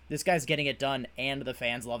 hey, this guy's getting it done, and the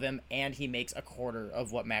fans love him, and he makes a quarter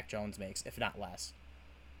of what Mac Jones makes, if not less.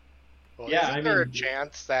 Well, Yeah, isn't I there a mean,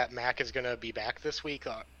 chance that Mac is going to be back this week,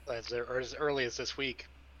 or as early as this week?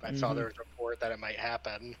 I saw there was a report that it might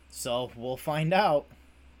happen. So we'll find out.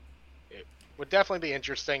 It would definitely be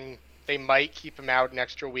interesting. They might keep him out an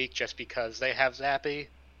extra week just because they have Zappe.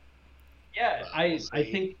 yeah, We'll I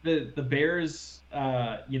see. think the Bears,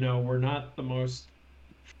 were not the most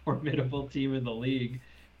formidable team in the league.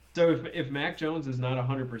 So if Mac Jones is not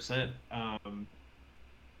 100%,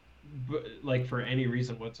 like for any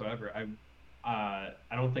reason whatsoever, I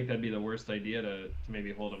don't think that'd be the worst idea to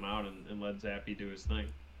maybe hold him out and let Zappe do his thing.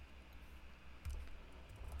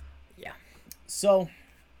 Yeah. So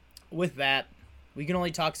with that, we can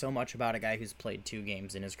only talk so much about a guy who's played 2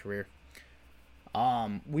 games in his career.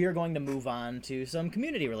 We are going to move on to some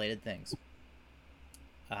community-related things.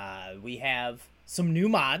 We have some new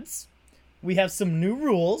mods. We have some new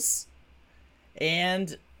rules.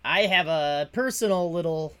 And I have a personal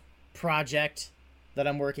little project that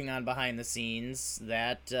I'm working on behind the scenes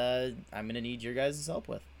that I'm going to need your guys' help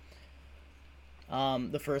with.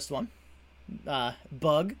 The first one,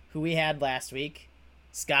 Bug, who we had last week,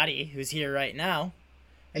 Scotty, who's here right now,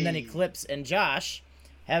 and then Eclipse and Josh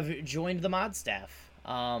have joined the mod staff.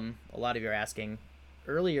 A lot of you are asking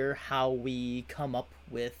earlier how we come up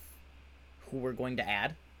with who we're going to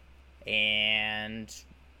add and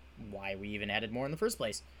why we even added more in the first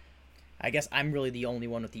place. I guess I'm really the only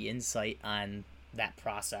one with the insight on that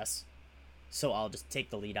process, so I'll just take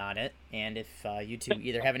the lead on it. And if you two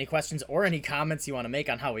either have any questions or any comments you want to make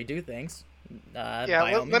on how we do things,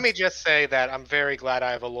 let me just say that I'm very glad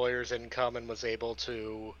I have a lawyer's income and was able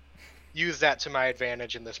to use that to my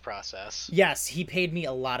advantage in this process. Yes, he paid me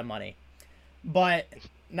a lot of money, but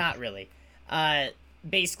not really.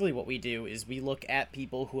 Basically what we do is we look at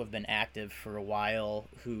people who have been active for a while,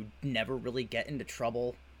 who never really get into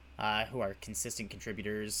trouble, who are consistent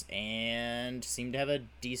contributors, and seem to have a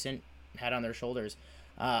decent head on their shoulders.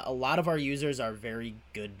 A lot of our users are very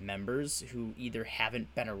good members who either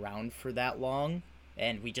haven't been around for that long,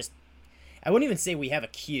 and I wouldn't even say we have a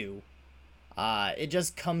queue. It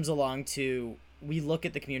just comes along to, we look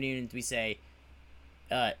at the community and we say,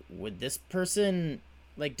 would this person,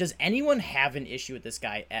 like, does anyone have an issue with this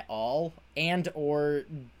guy at all? And or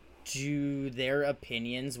do their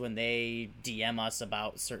opinions when they DM us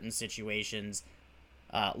about certain situations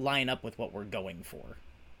line up with what we're going for?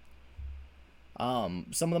 Some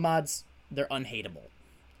of the mods, they're unhateable.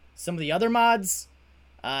 Some of the other mods,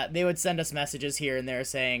 they would send us messages here and there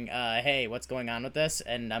saying, hey, what's going on with this?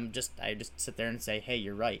 And I just sit there and say, hey,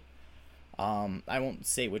 you're right. I won't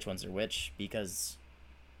say which ones are which because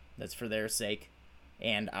that's for their sake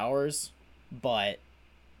and ours, but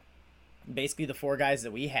basically the 4 guys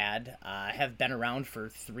that we had have been around for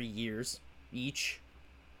 3 years each,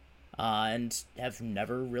 and have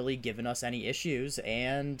never really given us any issues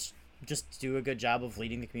and just do a good job of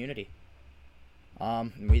leading the community.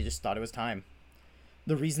 We just thought it was time.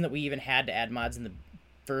 The reason that we even had to add mods in the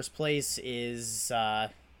first place is,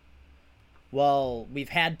 we've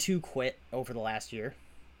had 2 quit over the last year,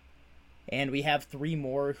 and we have 3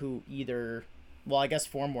 more who either, I guess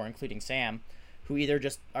 4 more, including Sam, who either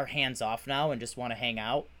just are hands off now and just want to hang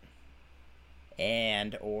out,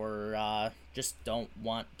 and or just don't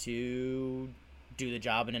want to do the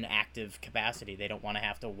job in an active capacity. They don't want to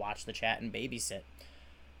have to watch the chat and babysit.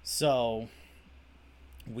 So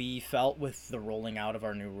we felt with the rolling out of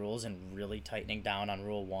our new rules and really tightening down on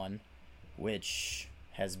Rule 1, which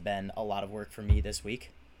has been a lot of work for me this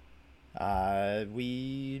week,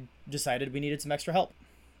 we decided we needed some extra help.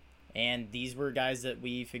 And these were guys that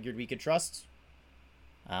we figured we could trust.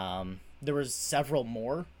 There was several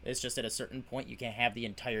more. It's just at a certain point you can't have the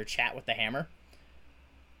entire chat with the hammer.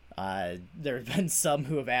 There have been some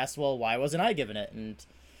who have asked, well, why wasn't I given it? And,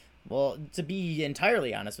 well, to be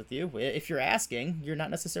entirely honest with you, if you're asking, you're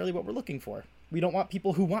not necessarily what we're looking for. We don't want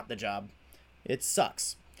people who want the job. It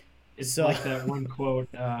sucks. It's like that one quote,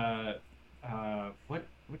 what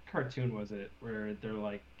cartoon was it, where they're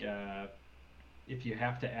like, if you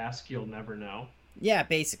have to ask, you'll never know. Yeah,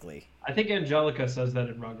 basically. I think Angelica says that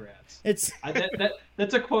in Rugrats.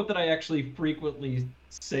 That's a quote that I actually frequently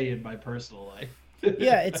say in my personal life.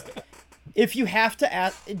 Yeah, it's, if you have to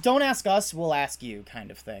ask, don't ask us, we'll ask you,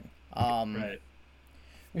 kind of thing. Right.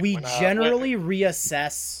 We generally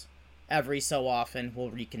reassess every so often.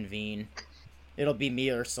 We'll reconvene. It'll be me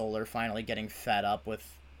or Solar finally getting fed up with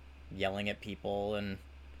yelling at people, and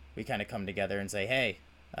we kind of come together and say, hey,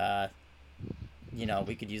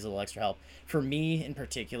 we could use a little extra help. For me in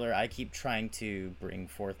particular, I keep trying to bring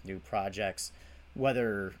forth new projects.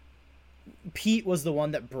 Whether Pete was the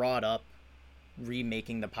one that brought up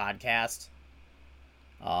remaking the podcast,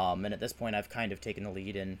 and at this point I've kind of taken the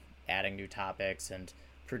lead in adding new topics and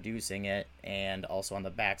producing it, and also on the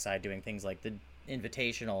backside doing things like the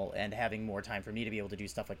invitational and having more time for me to be able to do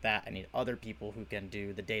stuff like that. I need other people who can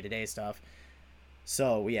do the day-to-day stuff.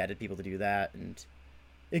 So we added people to do that, and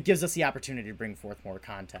it gives us the opportunity to bring forth more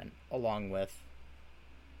content, along with,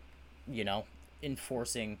 you know,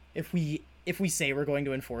 enforcing. If we say we're going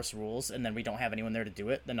to enforce rules and then we don't have anyone there to do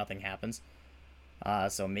it, then nothing happens.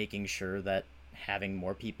 So making sure that having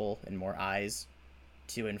more people and more eyes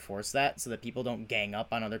to enforce that, so that people don't gang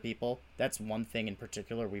up on other people. That's one thing in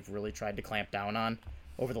particular we've really tried to clamp down on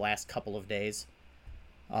over the last couple of days.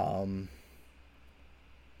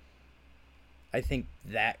 I think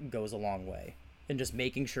that goes a long way. And just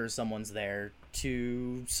making sure someone's there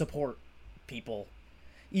to support people.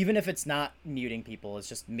 Even if it's not muting people, it's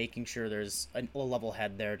just making sure there's a level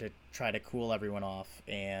head there to try to cool everyone off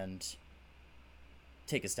and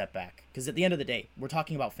take a step back. Because at the end of the day, we're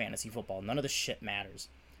talking about fantasy football. None of this shit matters.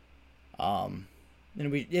 And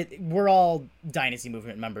we're all Dynasty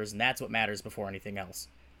Movement members, and that's what matters before anything else.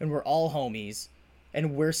 And we're all homies,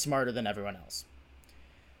 and we're smarter than everyone else.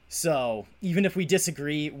 So, even if we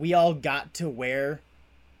disagree, we all got to where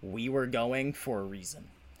we were going for a reason.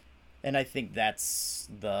 And I think that's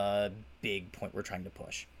the big point we're trying to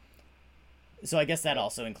push. So I guess that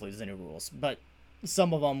also includes the new rules. But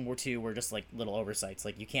some of them were just like little oversights.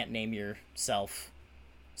 Like, you can't name yourself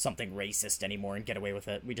something racist anymore and get away with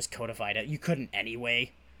it. We just codified it. You couldn't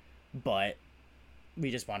anyway, but we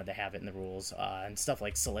just wanted to have it in the rules. And stuff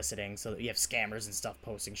like soliciting, so that you have scammers and stuff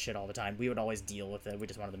posting shit all the time. We would always deal with it. We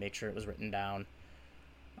just wanted to make sure it was written down.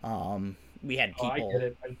 We had people... I get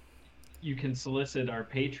it. You can solicit our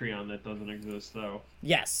Patreon that doesn't exist, though.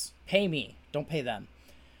 Yes. Pay me. Don't pay them.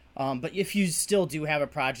 But if you still do have a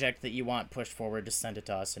project that you want pushed forward, just send it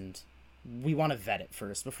to us, and we want to vet it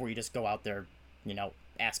first before you just go out there,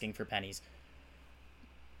 asking for pennies.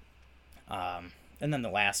 And then the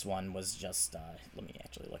last one was just, let me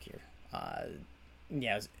actually look here.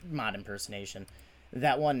 It was mod impersonation.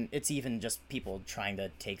 That one, it's even just people trying to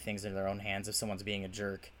take things into their own hands. If someone's being a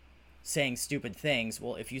jerk, saying stupid things,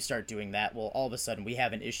 well, if you start doing that, well, all of a sudden we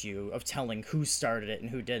have an issue of telling who started it and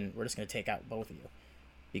who didn't. We're just going to take out both of you.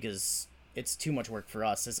 Because it's too much work for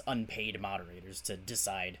us as unpaid moderators to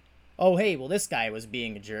decide, oh, hey, well, this guy was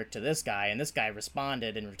being a jerk to this guy, and this guy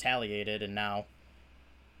responded and retaliated, and now,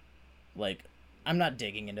 I'm not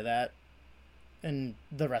digging into that, and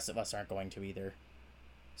the rest of us aren't going to either.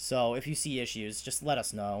 So if you see issues, just let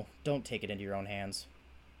us know. Don't take it into your own hands.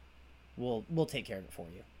 We'll take care of it for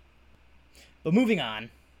you. But moving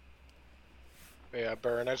on. Yeah,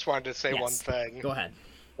 Burn, I just wanted to say Yes. one thing. Go ahead.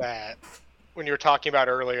 That when you were talking about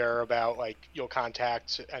earlier about, you'll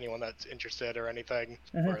contact anyone that's interested or anything,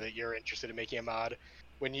 or that you're interested in making a mod.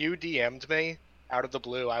 When you DM'd me, out of the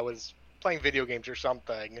blue, I was playing video games or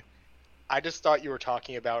something. I just thought you were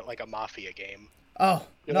talking about, a Mafia game. Oh,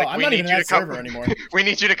 You're no, like, I'm "We not need even you that to come- server anymore. We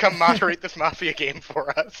need you to come moderate this Mafia game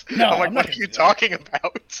for us." No, I'm like, I'm not what are gonna you do that. talking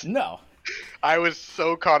about? No. I was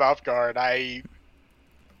so caught off guard. I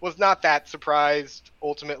was not that surprised,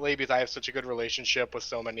 ultimately, because I have such a good relationship with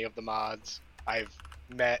so many of the mods. I've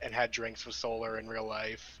met and had drinks with Solar in real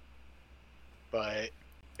life. But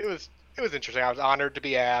it was interesting. I was honored to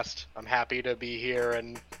be asked. I'm happy to be here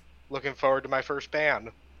and looking forward to my first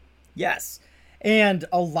ban. Yes. And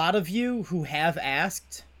a lot of you who have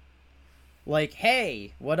asked,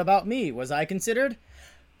 hey, what about me? Was I considered?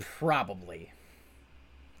 Probably.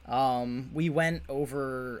 We went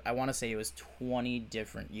over, I want to say it was 20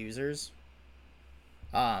 different users,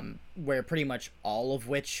 where pretty much all of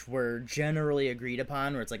which were generally agreed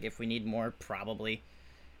upon, where it's if we need more, probably.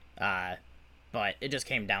 But it just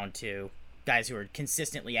came down to guys who are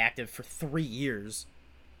consistently active for 3 years,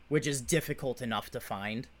 which is difficult enough to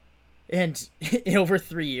find. And in over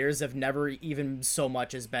 3 years, have never even so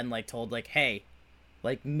much as been told, hey,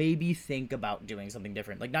 maybe think about doing something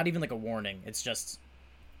different. Not even a warning. It's just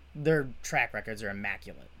their track records are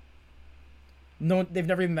immaculate. No, they've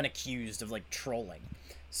never even been accused of trolling.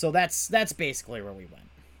 So that's basically where we went.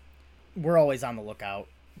 We're always on the lookout.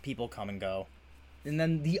 People come and go. And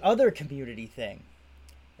then the other community thing,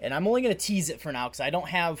 and I'm only going to tease it for now because I don't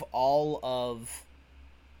have all of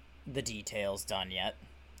the details done yet,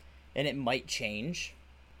 and it might change,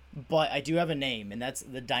 but I do have a name, and that's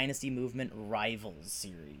the Dynasty Movement Rivals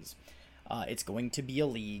Series. It's going to be a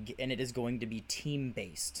league, and it is going to be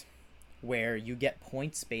team-based, where you get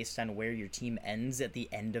points based on where your team ends at the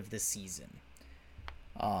end of the season.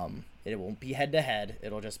 It won't be head-to-head,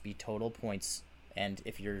 it'll just be total points, and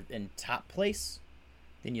if you're in top place,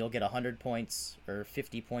 then you'll get 100 points, or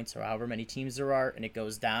 50 points, or however many teams there are, and it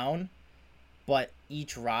goes down. But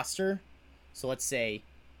each roster, so let's say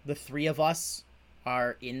the three of us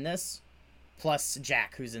are in this, plus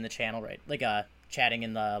Jack, who's in the channel, right? Like, chatting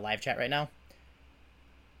in the live chat right now.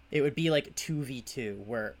 It would be like 2v2,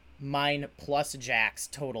 where mine plus Jack's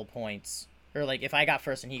total points, or like if I got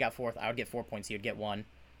first and he got fourth, I would get 4 points, he would get 1,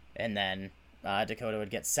 and then Dakota would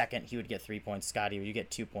get second, he would get 3 points, Scotty would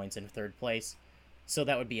get 2 points in third place, so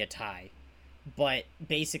that would be a tie. But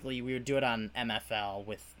basically, we would do it on MFL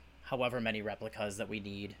with however many replicas that we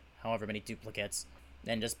need, however many duplicates,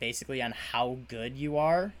 and just basically on how good you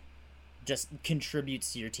are, just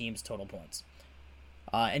contributes to your team's total points.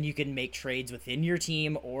 And you can make trades within your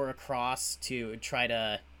team or across to try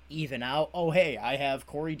to even out. Oh, hey, I have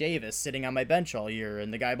Corey Davis sitting on my bench all year,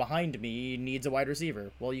 and the guy behind me needs a wide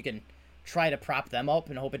receiver. Well, you can try to prop them up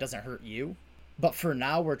and hope it doesn't hurt you. But for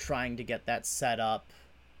now, we're trying to get that set up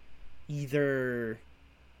either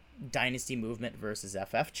Dynasty Movement versus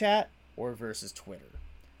FF Chat or versus Twitter.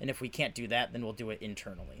 And if we can't do that, then we'll do it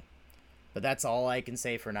internally. But that's all I can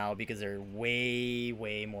say for now, because there are way,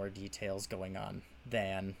 way more details going on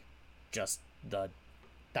than just the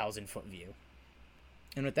 1,000-foot view.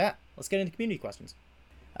 And with that, let's get into community questions.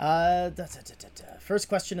 First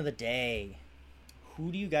question of the day.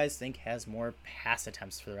 Who do you guys think has more pass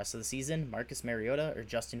attempts for the rest of the season, Marcus Mariota or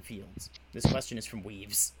Justin Fields? This question is from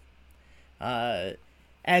Weaves.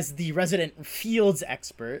 As the resident Fields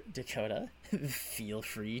expert, Dakota, feel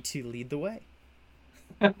free to lead the way.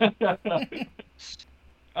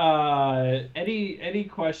 Any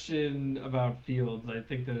question about Fields? I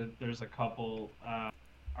think that there's a couple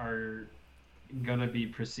are gonna be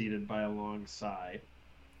preceded by a long sigh.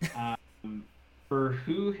 For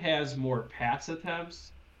who has more pass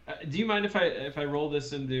attempts? Do you mind if I roll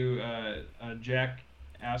this into Jack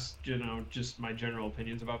asked, just my general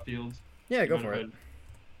opinions about Fields? Yeah, go for it.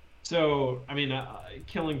 So, I mean,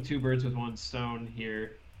 killing two birds with one stone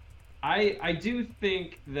here. I do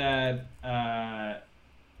think that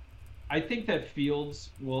Fields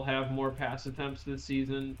will have more pass attempts this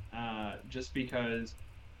season, just because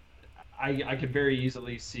I could very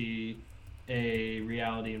easily see a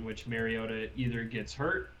reality in which Mariota either gets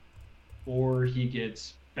hurt or he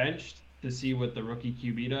gets benched to see what the rookie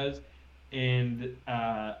QB does. And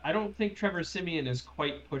I don't think Trevor Siemian is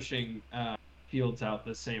quite pushing Fields out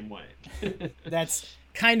the same way. That's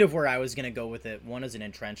kind of where I was going to go with it. One is an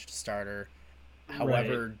entrenched starter,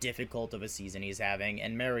 however difficult of a season he's having,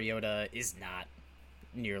 and Mariota is not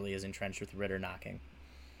nearly as entrenched with Ritter knocking.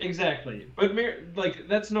 Exactly, but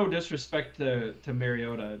that's no disrespect to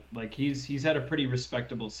Mariota. Like he's had a pretty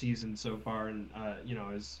respectable season so far, and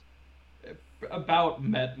has about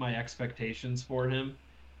met my expectations for him.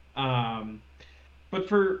 But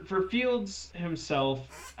for Fields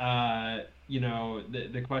himself, the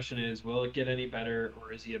question is, will it get any better,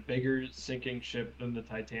 or is he a bigger sinking ship than the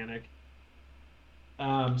Titanic?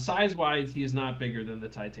 Size-wise, he is not bigger than the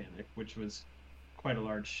Titanic, which was quite a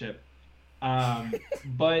large ship.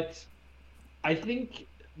 But I think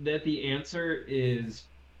that the answer is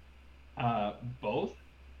both.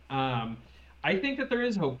 I think that there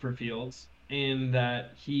is hope for Fields, and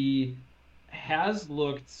that he has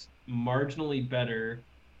looked marginally better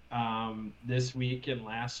this week and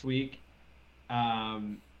last week.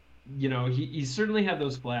 He certainly had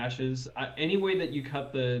those flashes. Any way that you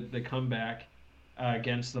cut the comeback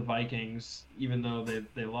against the Vikings, even though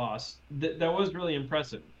they lost, that was really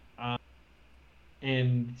impressive.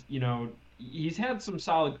 And he's had some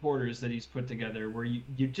solid quarters that he's put together where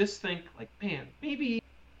you just think, like, man, maybe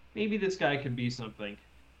this guy could be something.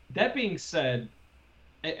 That being said,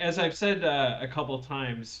 as I've said a couple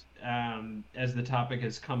times, as the topic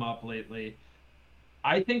has come up lately,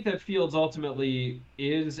 I think that Fields ultimately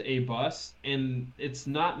is a bust, and it's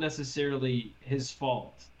not necessarily his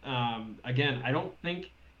fault. Again, I don't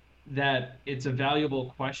think that it's a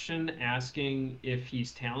valuable question asking if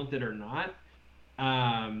he's talented or not.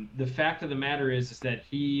 The fact of the matter is that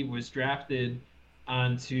he was drafted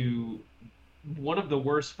onto one of the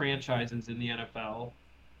worst franchises in the NFL,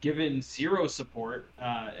 given zero support.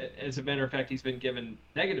 As a matter of fact, he's been given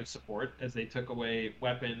negative support as they took away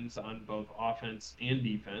weapons on both offense and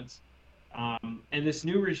defense. And this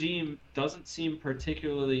new regime doesn't seem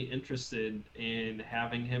particularly interested in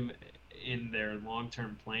having him in their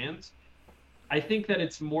long-term plans. I think that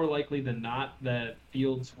it's more likely than not that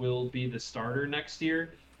Fields will be the starter next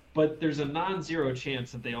year, but there's a non-zero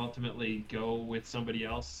chance that they ultimately go with somebody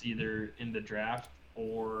else, either in the draft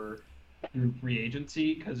or through free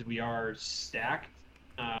agency, because we are stacked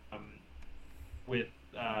with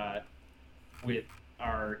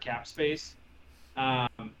our cap space.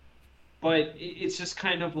 But it's just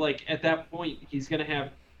kind of like, at that point, he's going to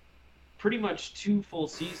have pretty much 2 full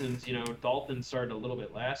seasons. Dalton started a little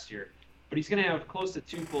bit last year, but he's going to have close to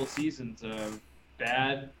 2 full seasons of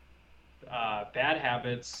bad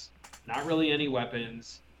habits, not really any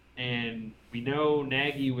weapons. And we know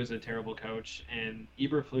Nagy was a terrible coach, and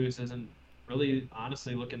Eberflus isn't really,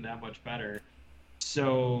 honestly, looking that much better.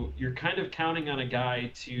 So you're kind of counting on a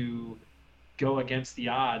guy to go against the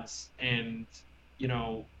odds, and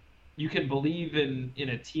you can believe in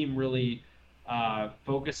a team really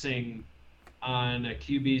focusing on a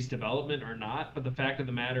QB's development or not. But the fact of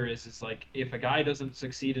the matter is like, if a guy doesn't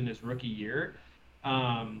succeed in his rookie year,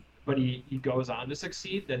 but he goes on to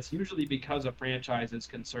succeed, that's usually because a franchise is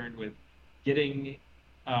concerned with getting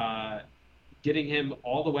him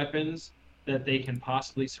all the weapons that they can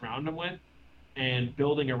possibly surround him with, and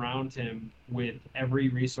building around him with every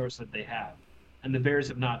resource that they have. And the Bears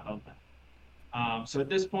have not done that. So at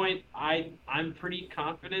this point, I'm pretty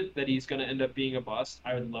confident that he's going to end up being a bust.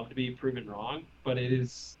 I would love to be proven wrong, but it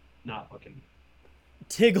is not looking.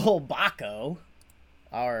 Tiggle Baco,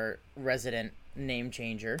 our resident name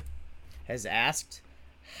changer, has asked,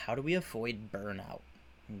 how do we avoid burnout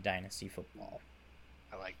in Dynasty football?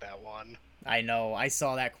 I like that one. I know. I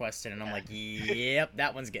saw that question, and I'm like, yep,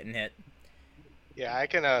 that one's getting hit. Yeah, I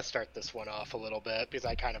can start this one off a little bit, because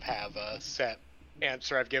I kind of have a set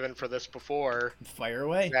answer I've given for this before. Fire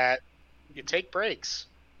away. That you take breaks.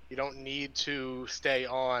 You don't need to stay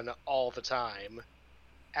on all the time.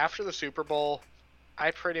 After the Super Bowl,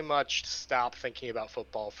 I pretty much stopped thinking about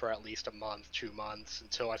football for at least a month, 2 months,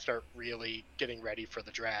 until I start really getting ready for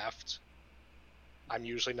the draft. I'm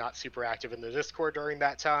usually not super active in the Discord during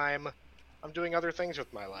that time. I'm doing other things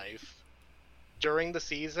with my life. During the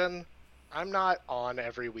season, I'm not on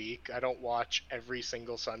every week. I don't watch every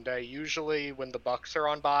single Sunday. Usually when the Bucks are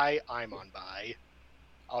on bye, I'm on bye.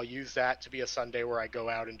 I'll use that to be a Sunday where I go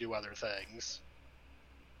out and do other things.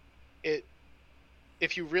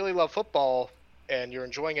 If you really love football and you're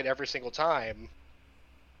enjoying it every single time,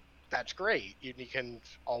 that's great. You can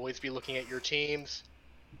always be looking at your teams.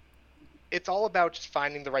 It's all about just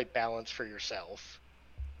finding the right balance for yourself.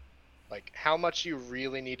 Like, how much you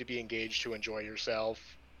really need to be engaged to enjoy yourself.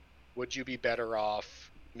 Would you be better off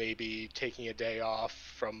maybe taking a day off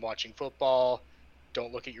from watching football?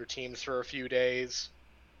 Don't look at your teams for a few days.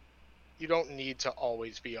 You don't need to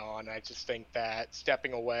always be on. I just think that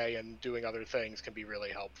stepping away and doing other things can be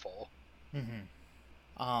really helpful.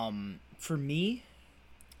 For me,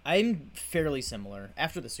 I'm fairly similar.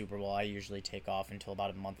 After the Super Bowl, I usually take off until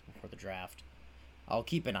about a month before the draft. I'll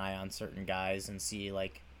keep an eye on certain guys and see,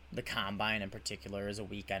 like, the Combine in particular is a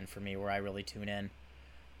weekend for me where I really tune in.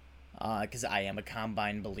 Because I am a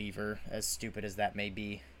Combine believer, as stupid as that may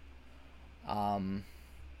be. But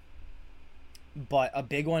a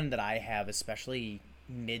big one that I have, especially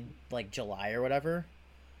July or whatever,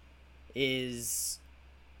 is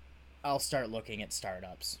I'll start looking at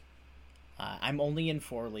startups. I'm only in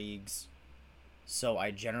 4 leagues, so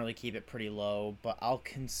I generally keep it pretty low, but I'll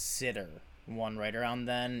consider one right around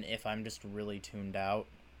then if I'm just really tuned out.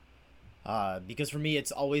 Because for me,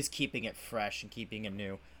 it's always keeping it fresh and keeping it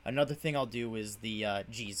new. Another thing I'll do is the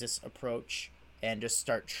Jesus approach and just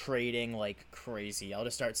start trading like crazy. I'll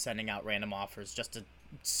just start sending out random offers just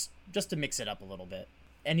to mix it up a little bit.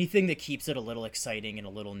 Anything that keeps it a little exciting and a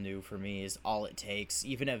little new for me is all it takes.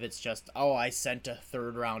 Even if it's just, I sent a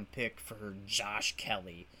 3rd-round pick for Josh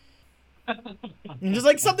Kelly. Just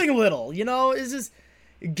like something little, is just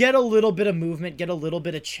get a little bit of movement, get a little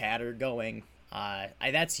bit of chatter going.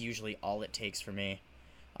 That's usually all it takes for me.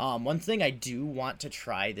 One thing I do want to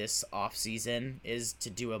try this offseason is to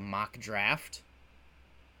do a mock draft.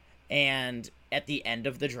 And at the end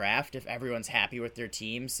of the draft, if everyone's happy with their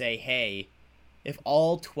team, say, hey, if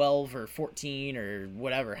all 12 or 14 or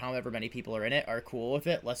whatever, however many people are in it, are cool with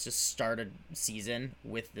it, let's just start a season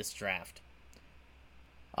with this draft.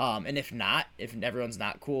 And if everyone's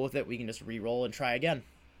not cool with it, we can just re-roll and try again.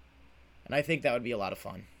 And I think that would be a lot of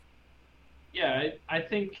fun. Yeah, I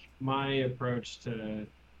think my approach to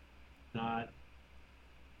not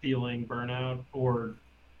feeling burnout, or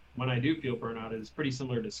when I do feel burnout, is pretty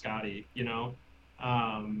similar to Scotty,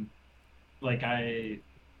 Like I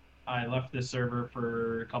left the server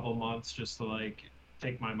for a couple months just to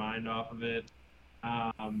take my mind off of it.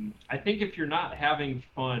 I think if you're not having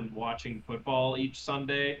fun watching football each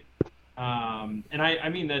Sunday, and I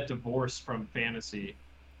mean that divorced from fantasy,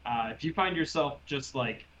 if you find yourself just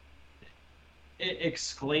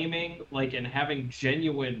exclaiming and having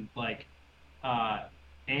genuine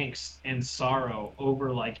angst and sorrow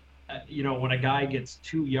over when a guy gets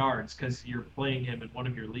 2 yards because you're playing him in one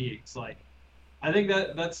of your leagues, I think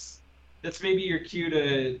that's that's maybe your cue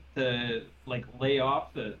to like lay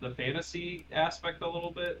off the fantasy aspect a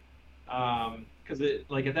little bit, because it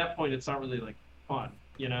like at that point it's not really like fun,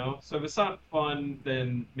 you know. So if it's not fun,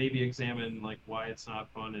 then maybe examine like why it's not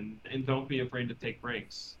fun, and don't be afraid to take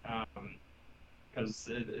breaks, because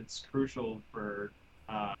it's crucial for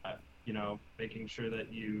making sure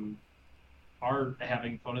that you are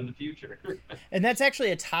having fun in the future. And that's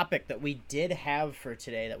actually a topic that we did have for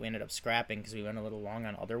today that we ended up scrapping because we went a little long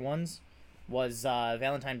on other ones. Was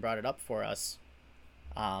Valentine brought it up for us,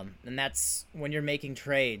 and that's when you're making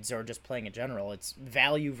trades or just playing in general, it's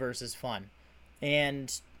value versus fun.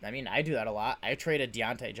 And I mean, I do that a lot. I traded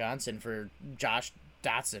Deontay Johnson for Josh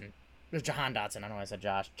Dotson, Jahan Dotson. I don't know why I said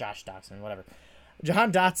Josh Dotson, whatever.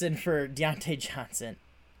 Jahan Dotson for Deontay Johnson,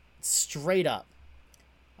 straight up.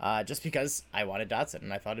 Just because I wanted Dotson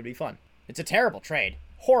and I thought it'd be fun. It's a terrible trade.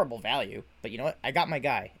 Horrible value. But you know what? I got my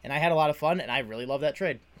guy. And I had a lot of fun, and I really love that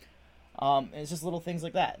trade. And it's just little things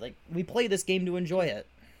like that. Like, we play this game to enjoy it.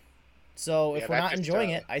 So if we're not enjoying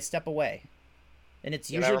it, I step away. And it's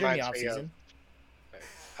usually during the offseason.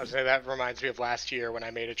 I was saying that reminds me of last year when I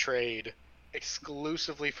made a trade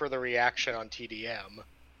exclusively for the reaction on TDM.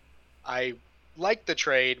 I liked the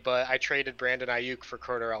trade, but I traded Brandon Ayuk for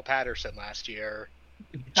Cordarrelle Patterson last year.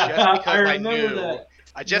 Just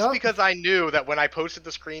because I knew that when I posted the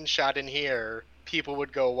screenshot in here, people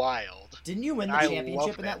would go wild. Didn't you win the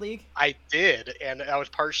championship in that league? I did, and that was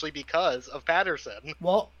partially because of Patterson.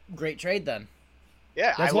 Well, great trade then.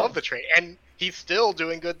 Yeah, I love the trade, and he's still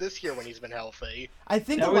doing good this year when he's been healthy. I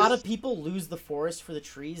think a lot of people lose the forest for the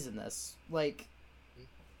trees in this. Like,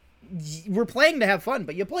 we're playing to have fun,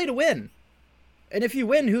 but you play to win. And if you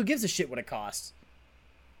win, who gives a shit what it costs?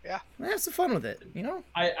 Yeah, have some fun with it, you know.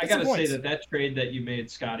 I gotta say that trade that you made,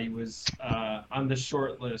 Scotty, was on the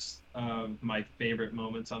short list of my favorite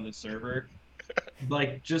moments on the server.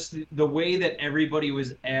 Like, just the way that everybody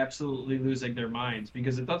was absolutely losing their minds,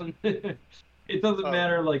 because it doesn't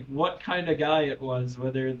matter like what kind of guy it was,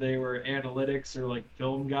 whether they were analytics or like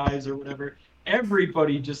film guys or whatever.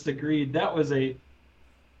 Everybody just agreed that was a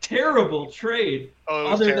terrible trade.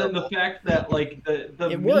 Other than the fact that like the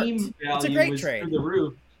meme value was through the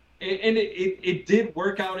roof. And it did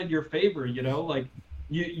work out in your favor, you know, like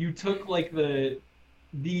you took like it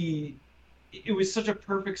was such a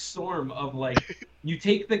perfect storm of like, you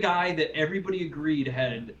take the guy that everybody agreed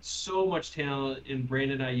had so much talent in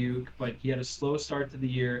Brandon Ayuk, but he had a slow start to the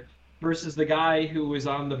year, versus the guy who was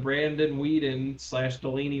on the Brandon Weeden /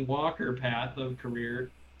 Delaney Walker path of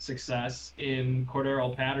career success in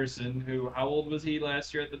Cordarrelle Patterson, who, how old was he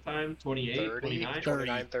last year at the time? 28,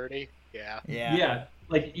 29? 30. Yeah. Yeah.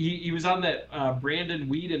 Like he was on that Brandon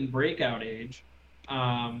Weeden breakout age,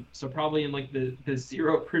 so probably in like the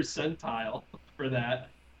 0 percentile for that,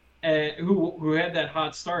 and who had that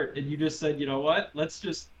hot start, and you just said, you know what, let's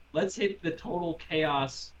hit the total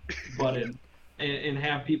chaos button and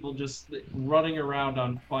have people just running around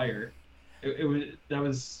on fire.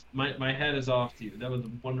 My head is off to you. That was a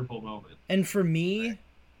wonderful moment. And for me,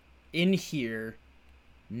 in here,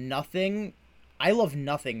 I love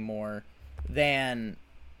nothing more than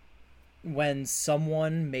when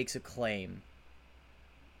someone makes a claim,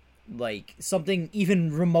 like something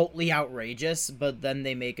even remotely outrageous, but then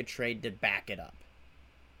they make a trade to back it up.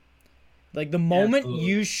 Like, the moment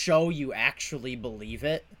you show you actually believe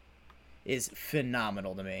it is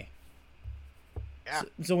phenomenal to me. Yeah.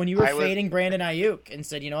 So when you were fading Brandon Ayuk and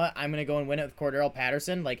said, you know what, I'm going to go and win it with Cordarrelle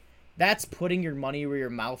Patterson, like, that's putting your money where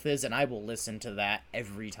your mouth is, and I will listen to that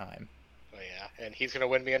every time. Oh, yeah, and he's going to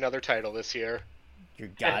win me another title this year. You're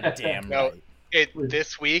goddamn right.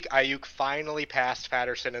 This week, Ayuk finally passed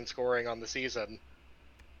Patterson in scoring on the season.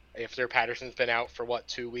 After Patterson's been out for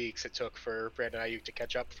 2 weeks, it took for Brandon Ayuk to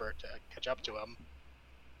catch up to him.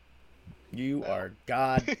 You are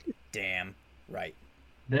goddamn right.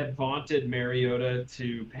 That vaunted Mariota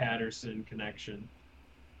to Patterson connection.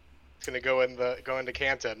 It's gonna go into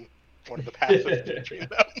Canton. One of the passes between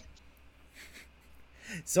them.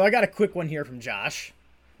 So I got a quick one here from Josh.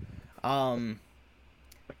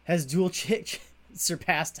 Has Dual Chick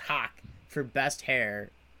surpassed Hawk for best hair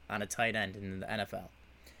on a tight end in the NFL?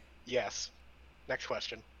 Yes. Next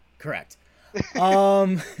question. Correct.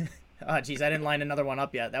 Oh, geez, I didn't line another one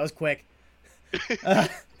up yet. That was quick.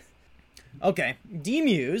 Okay,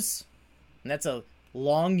 D-Muse, and that's a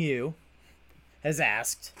long U, has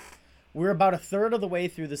asked, we're about a third of the way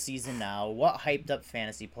through the season now. What hyped up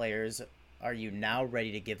fantasy players are you now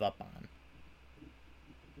ready to give up on?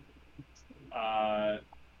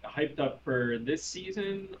 Hyped up for this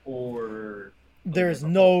season, or... There's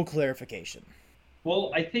no clarification.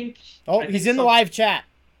 Well, I think... he's in the live chat.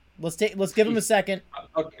 Let's give him a second.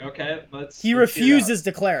 Okay, let's. He refuses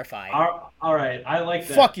to clarify. All right, I like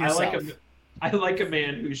that. Fuck yourself. I like a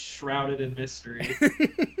man who's shrouded in mystery.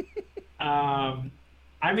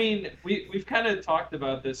 I mean, we've kind of talked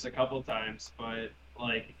about this a couple times, but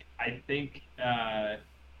like, I think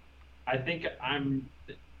I'm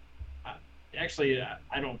actually,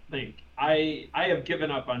 I don't think I have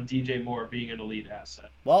given up on DJ Moore being an elite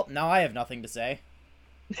asset. Well, now I have nothing to say.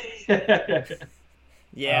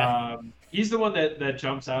 Yeah. He's the one that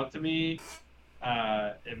jumps out to me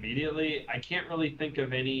immediately. I can't really think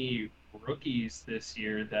of any rookies this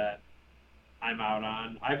year that I'm out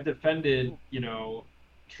on. I've defended,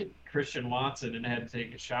 Christian Watson and had to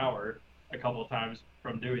take a shower a couple of times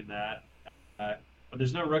from doing that. But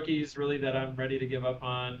there's no rookies really that I'm ready to give up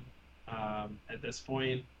on at this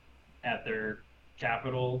point at their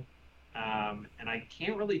capital. And I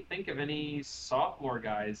can't really think of any sophomore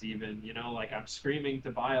guys even, like I'm screaming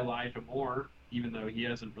to buy Elijah Moore, even though he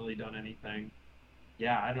hasn't really done anything.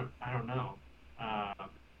 Yeah, I don't know.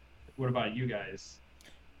 What about you guys?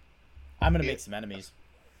 I'm going to make some enemies.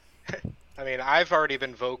 I mean, I've already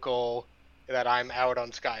been vocal that I'm out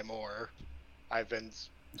on Sky Moore. I've been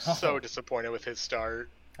so disappointed with his start.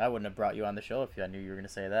 I wouldn't have brought you on the show if I knew you were going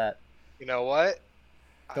to say that. You know what?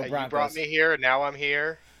 Go You brought me here, and now I'm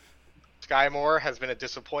here. Sky Moore has been a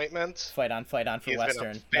disappointment. Fight on for Western. He's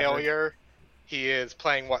been a failure. He is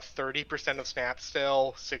playing, 30% of snaps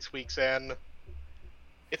still, 6 weeks in.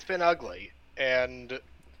 It's been ugly. And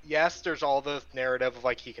yes, there's all the narrative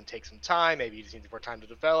of, he can take some time. Maybe he just needs more time to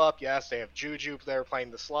develop. Yes, they have Juju there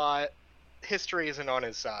playing the slot. History isn't on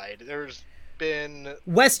his side. There's been...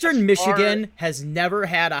 Western Michigan has never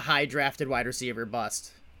had a high-drafted wide receiver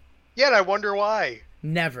bust. Yet I wonder why.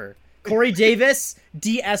 Never. Corey Davis,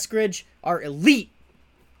 D. Eskridge are elite.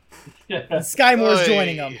 And Sky Moore's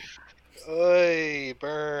joining them. Oy,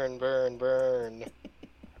 burn.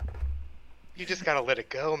 You just gotta let it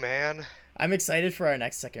go, man. I'm excited for our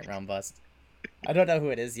next second-round bust. I don't know who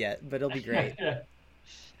it is yet, but it'll be great.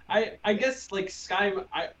 I guess, Sky...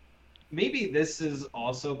 maybe this is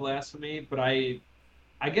also blasphemy, but I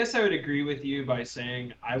guess I would agree with you by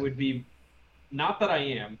saying I would be... Not that I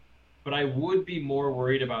am, but I would be more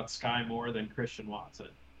worried about Sky Moore than Christian Watson.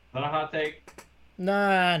 Is that a hot take?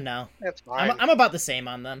 Nah, no. That's fine. I'm about the same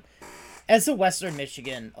on them. As a Western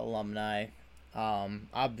Michigan alumni,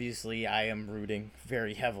 obviously I am rooting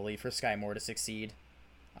very heavily for Sky Moore to succeed.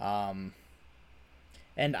 And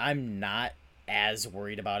I'm not as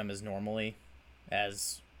worried about him as normally,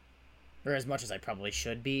 as much as I probably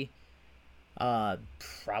should be.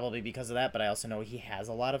 Probably because of that, but I also know he has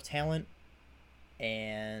a lot of talent.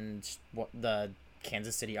 And what the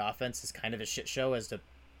Kansas City offense is kind of a shit show as to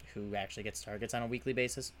who actually gets targets on a weekly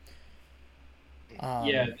basis.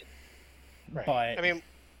 Yeah. Right. But I mean,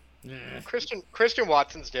 Christian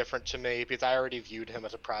Watson's different to me because I already viewed him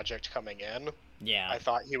as a project coming in. yeah, I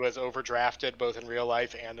thought he was overdrafted both in real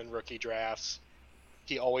life and in rookie drafts.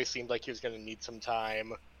 He always seemed like he was going to need some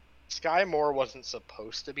time. Sky Moore wasn't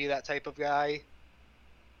supposed to be that type of guy.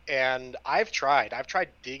 And I've tried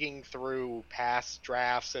digging through past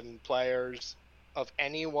drafts and players of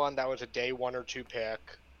anyone that was a day 1 or 2 pick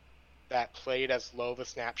that played as low of a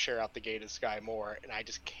snap share out the gate as Sky Moore, and I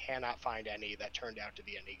just cannot find any that turned out to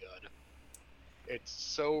be any good. It's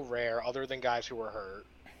so rare, other than guys who were hurt.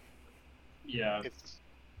 Yeah. It's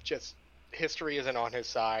just, history isn't on his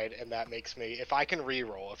side, and that makes me, if I can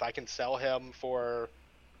re-roll, if I can sell him for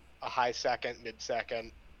a high second,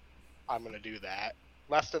 mid-second, I'm going to do that.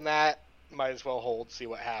 Less than that, might as well hold, see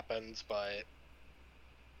what happens, but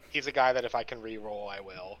he's a guy that if I can re-roll, I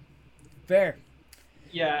will. fair.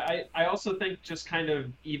 Yeah, I also think just kind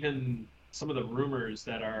of even some of the rumors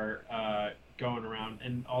that are going around,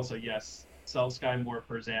 and also, yes, sell Sky Moore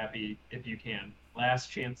for Zappe if you can. Last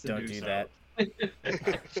chance to Don't do so. that.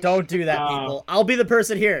 Don't do that, people. I'll be the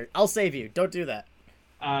person here. I'll save you. Don't do that.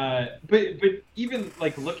 But even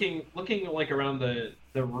looking around the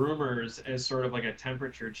rumors as sort of like a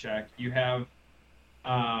temperature check, you have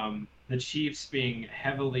the Chiefs being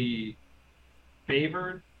heavily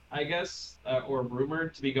favored, I guess, or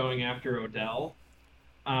rumored to be going after Odell,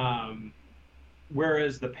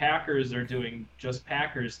 whereas the Packers are doing just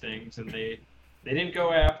Packers things, and they didn't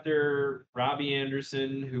go after Robbie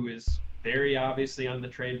Anderson, who is very obviously on the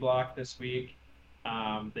trade block this week.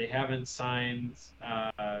 They haven't signed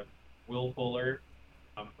Will Fuller,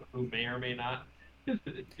 who may or may not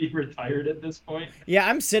be retired at this point. Yeah,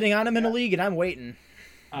 I'm sitting on him in a league, and I'm waiting.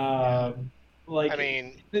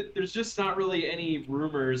 There's just not really any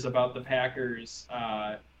rumors about the Packers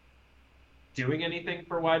doing anything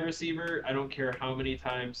for wide receiver. I don't care how many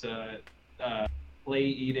times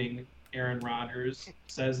play-eating Aaron Rodgers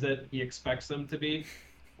says that he expects them to be.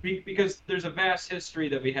 Because there's a vast history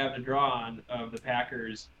that we have to draw on of the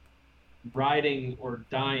Packers riding or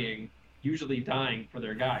dying, usually dying for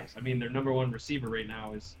their guys. I mean, their number one receiver right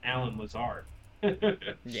now is Allen Lazard.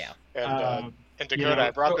 Yeah. And Dakota, I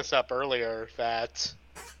brought this up earlier that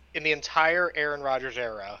in the entire Aaron Rodgers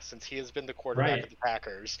era, since he has been the quarterback of the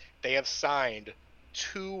Packers, they have signed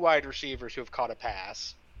 2 wide receivers who have caught a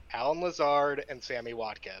pass, Allen Lazard and Sammy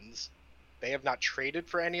Watkins. They have not traded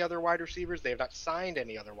for any other wide receivers. They have not signed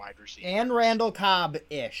any other wide receivers. And Randall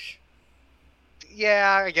Cobb-ish.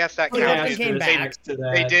 Yeah, I guess that counts.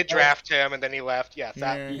 They did draft him, and then he left. Yes,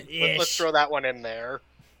 let's throw that one in there.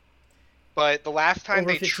 But the last time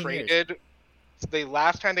they traded,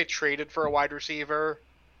 for a wide receiver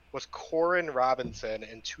was Corin Robinson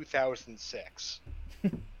in 2006.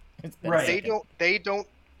 Right. They don't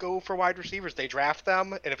go for wide receivers. They draft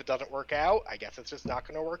them, and if it doesn't work out, I guess it's just not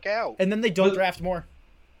going to work out. And then they don't draft more.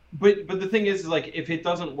 But the thing is, like, if it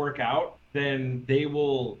doesn't work out, then they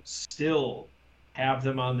will still have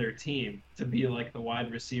them on their team to be like the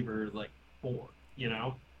wide receiver, like 4. You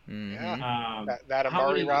know? Mm-hmm. Yeah. That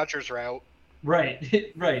Amari Rodgers route.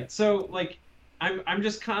 Right. Right. So like, I'm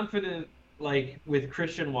just confident. Like with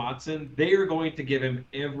Christian Watson, they are going to give him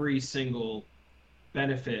every single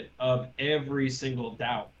benefit of every single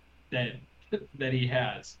doubt that he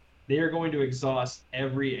has. They are going to exhaust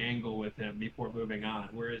every angle with him before moving on.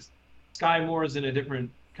 Whereas Sky Moore is in a different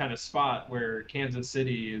kind of spot where Kansas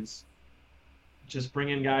City is just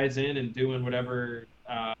bringing guys in and doing whatever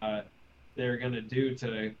they're going to do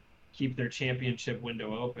to keep their championship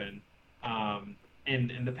window open.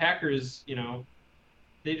 And the Packers, you know,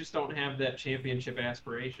 they just don't have that championship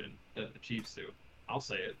aspiration that the Chiefs do. I'll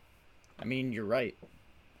say it. I mean, you're right.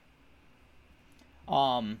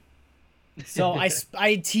 So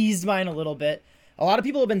I teased mine a little bit. A lot of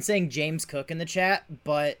people have been saying James Cook in the chat,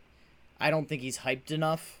 but I don't think he's hyped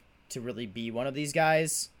enough to really be one of these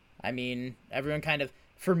guys. I mean, everyone kind of,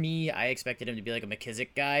 for me, I expected him to be like a McKissick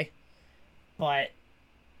guy, but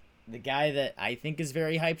the guy that I think is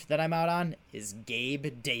very hyped that I'm out on is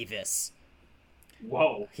Gabe Davis.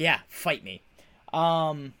 Whoa. Yeah, fight me.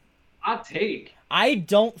 Hot take. I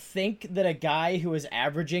don't think that a guy who is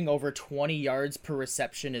averaging over 20 yards per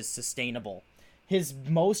reception is sustainable. His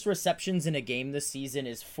most receptions in a game this season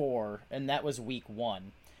is 4, and that was week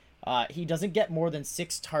 1. He doesn't get more than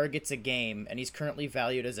 6 targets a game, and he's currently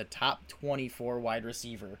valued as a top 24 wide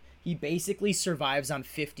receiver. He basically survives on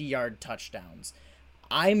 50-yard touchdowns.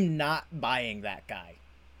 I'm not buying that guy.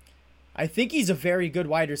 I think he's a very good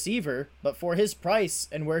wide receiver, but for his price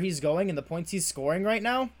and where he's going and the points he's scoring right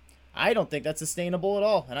now, I don't think that's sustainable at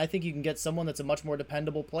all, and I think you can get someone that's a much more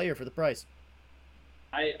dependable player for the price.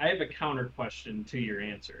 I have a counter question to your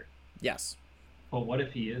answer. Yes. But what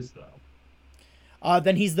if he is, though?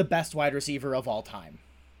 Then he's the best wide receiver of all time.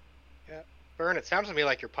 Yeah. Byrne, it sounds to me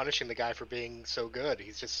like you're punishing the guy for being so good.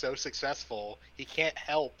 He's just so successful. He can't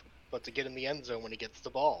help but to get in the end zone when he gets the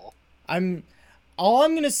ball. All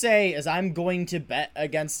I'm going to say is I'm going to bet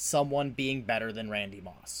against someone being better than Randy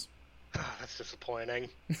Moss. That's disappointing.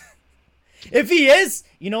 If he is,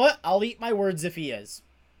 you know what? I'll eat my words if he is.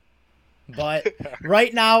 But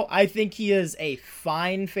right now, I think he is a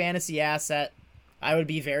fine fantasy asset. I would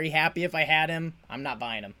be very happy if I had him. I'm not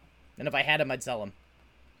buying him. And if I had him, I'd sell him.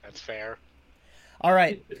 That's fair. All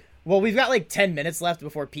right. Well, we've got like 10 minutes left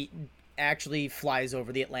before Pete actually flies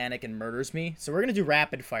over the Atlantic and murders me. So we're going to do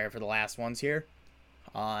rapid fire for the last ones here.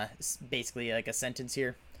 Basically like a sentence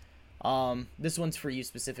here. This one's for you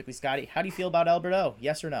specifically, Scotty. How do you feel about Alberto?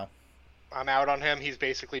 Yes or no? I'm out on him. He's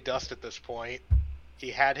basically dust at this point.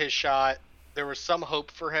 He had his shot. There was some hope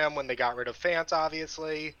for him when they got rid of Fant,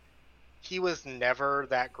 obviously. He was never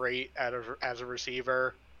that great as a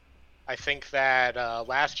receiver. I think that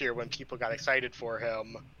last year when people got excited for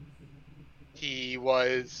him, he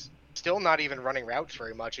was still not even running routes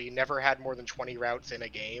very much. He never had more than 20 routes in a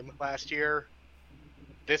game last year.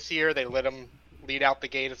 This year, they let him lead out the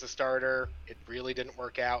gate as a starter. It really didn't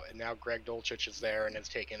work out, and now Greg Dulcich is there and has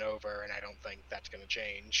taken over, and I don't think that's going to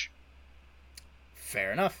change.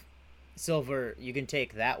 Fair enough. Silver, you can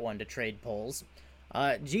take that one to trade polls.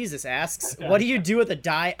 Jesus asks, what do you do with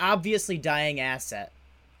a obviously dying asset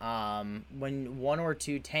when 1 or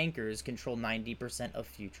 2 tankers control 90% of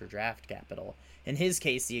future draft capital? In his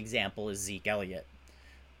case, the example is Zeke Elliott.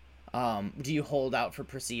 Do you hold out for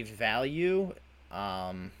perceived value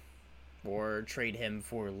or trade him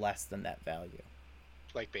for less than that value?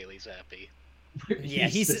 Like Bailey Zappe. Yeah,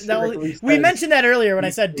 we mentioned that earlier when I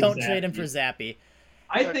said don't trade him for Zappe.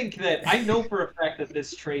 I think that I know for a fact that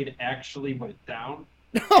this trade actually went down.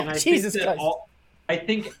 Oh, Jesus Christ. I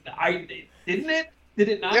think didn't it? Did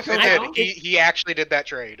it not Yes, go it down? did. He actually did that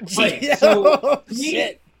trade. Right. Yeah, So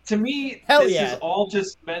shit. to me, Hell this yeah. is all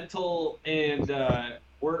just mental and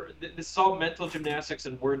this is all mental gymnastics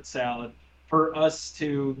and word salad for us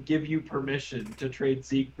to give you permission to trade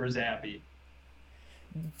Zeke for Zappe.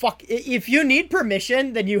 Fuck, if you need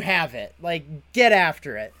permission, then you have it. Like, get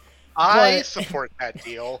after it. I But- support that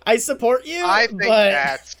deal. I support you, I think but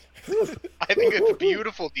that's. I think it's a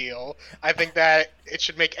beautiful deal. I think that it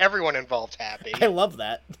should make everyone involved happy. I love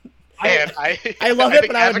that. And I love it,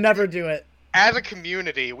 think but I as would never do it. As a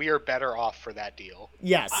community, we are better off for that deal.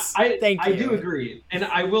 Yes, I thank you. I do agree, and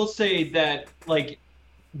I will say that, like,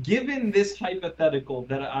 given this hypothetical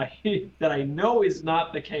that I know is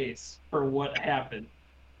not the case for what happened,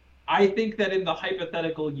 I think that in the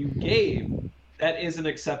hypothetical you gave, that is an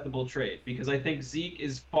acceptable trade, because I think Zeke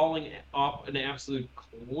is falling off an absolute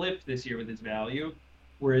cliff this year with his value,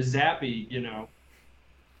 whereas Zappe,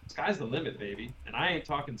 sky's the limit, baby, and I ain't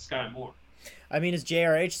talking Sky Moore. I mean, as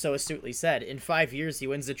JRH so astutely said, in 5 years he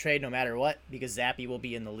wins the trade no matter what, because Zappe will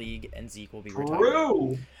be in the league and Zeke will be retired.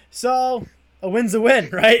 True. So a win's a win,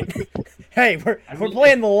 right? Hey, we're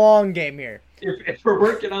playing the long game here. If we're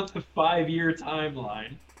working on the 5-year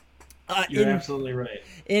timeline, you're absolutely right.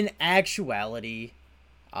 In actuality,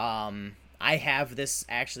 I have this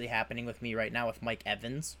actually happening with me right now with Mike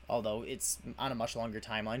Evans, although it's on a much longer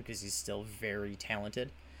timeline because he's still very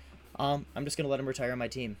talented. I'm just going to let him retire on my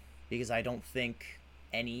team because I don't think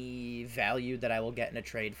any value that I will get in a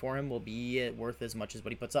trade for him will be worth as much as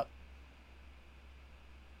what he puts up.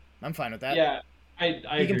 I'm fine with that. Yeah, I he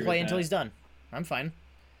agree can with play until that. he's done. I'm fine.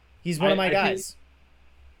 He's one of my guys.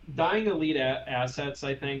 Dying elite assets,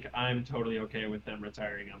 I think I'm totally okay with them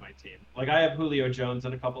retiring on my team. Like, I have Julio Jones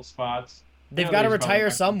in a couple spots. They've got to retire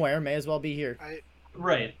somewhere. May as well be here.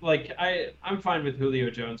 Right. Like, I'm fine with Julio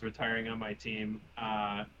Jones retiring on my team.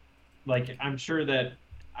 Like, I'm sure that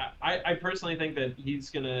I personally think that he's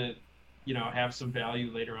gonna, have some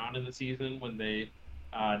value later on in the season when they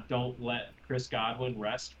don't let Chris Godwin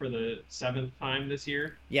rest for the 7th time this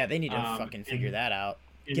year. Yeah, they need to fucking figure that out.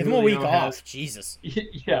 And Give him a week off. Jesus.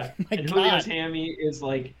 Yeah. My and God. Julio's hammy is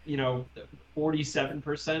like,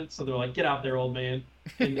 47%. So they're like, get out there, old man.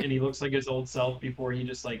 And he looks like his old self before he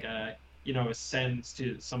just like, ascends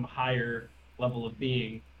to some higher level of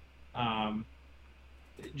being.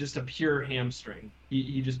 Just a pure hamstring.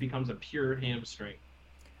 He just becomes a pure hamstring.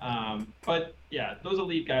 But yeah, those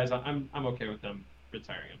elite guys, I'm okay with them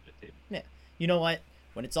retiring on the team. Yeah. You know what?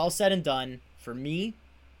 When it's all said and done, for me,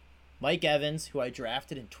 Mike Evans, who I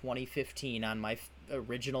drafted in 2015 on my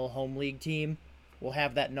original home league team, will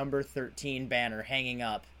have that number 13 banner hanging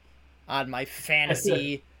up on my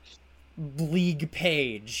fantasy league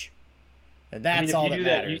page. And that's all that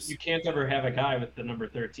matters. You can't ever have a guy with the number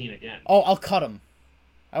 13 again. Oh, I'll cut them.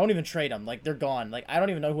 I won't even trade them. Like, they're gone. Like, I don't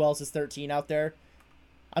even know who else is 13 out there.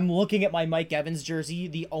 I'm looking at my Mike Evans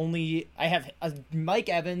jersey. I have a Mike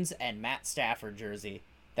Evans and Matt Stafford jersey.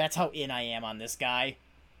 That's how in I am on this guy.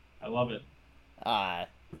 I love it.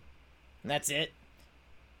 That's it.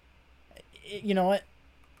 You know what?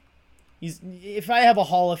 If I have a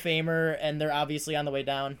Hall of Famer and they're obviously on the way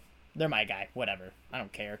down, they're my guy. Whatever. I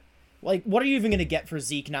don't care. Like, what are you even going to get for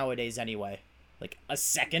Zeke nowadays anyway? Like, a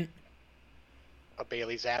second? A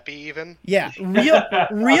Bailey Zappe, even? Yeah.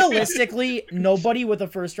 Realistically, nobody with a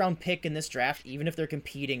first-round pick in this draft, even if they're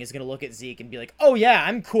competing, is going to look at Zeke and be like, oh, yeah,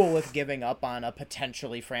 I'm cool with giving up on a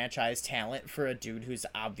potentially franchise talent for a dude who's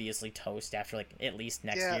obviously toast after, like, at least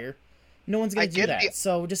next year. No one's going to do that,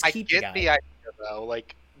 so just keep the guy. I get the idea, though.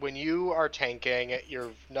 Like, when you are tanking, you're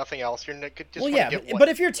nothing else. You're just but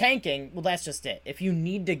if you're tanking, well, that's just it. If you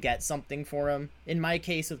need to get something for him, in my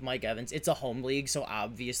case with Mike Evans, it's a home league, so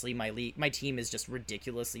obviously my team is just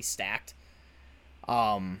ridiculously stacked.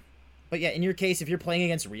 But yeah, in your case, if you're playing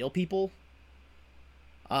against real people,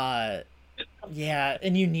 yeah,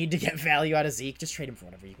 and you need to get value out of Zeke, just trade him for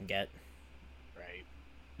whatever you can get. Right.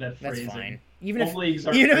 That's fine. Even if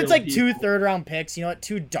it's like 2 third-round picks, you know what?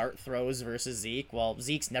 2 dart throws versus Zeke. Well,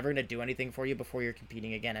 Zeke's never going to do anything for you before you're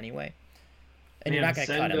competing again anyway. And you're not going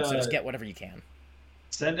to cut him, so just get whatever you can.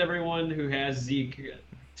 Send everyone who has Zeke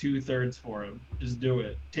 2/3 for him. Just do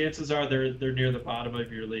it. Chances are they're near the bottom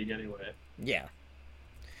of your league anyway. Yeah.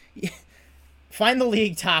 Find the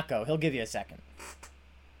league taco. He'll give you a second.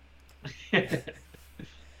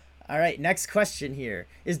 All right, next question here.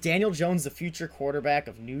 Is Daniel Jones the future quarterback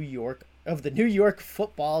of the New York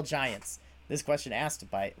Football Giants? This question asked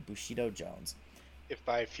by Bushido Jones. If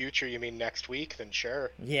by future you mean next week, then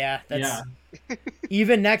sure. Yeah, that's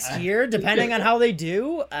even next year, depending on how they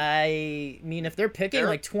do. I mean, if they're picking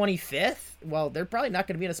like 25th, well, they're probably not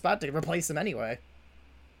going to be in a spot to replace him anyway.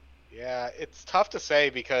 Yeah, it's tough to say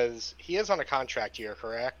because he is on a contract year,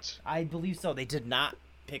 correct? I believe so. They did not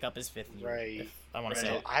pick up his 5th year, Right. if I want to Right.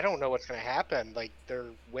 say So it. I don't know what's going to happen. Like,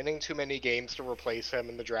 they're winning too many games to replace him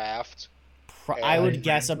in the draft. I would And,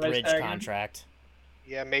 guess a franchise bridge tag him? contract.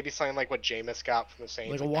 yeah, maybe something like what Jameis got from the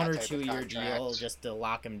Saints. Like a 1 that or type 2 of year deal contract. just to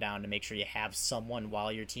lock him down to make sure you have someone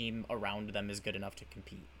while your team around them is good enough to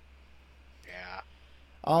compete. Yeah.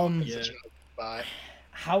 Yeah. Such an open spot.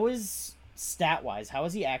 How is stat wise? How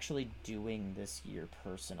is he actually doing this year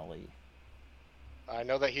personally? I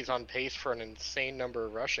know that he's on pace for an insane number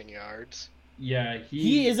of rushing yards. Yeah,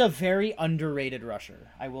 He is a very underrated rusher.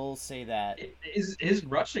 I will say that. His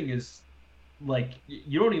rushing is like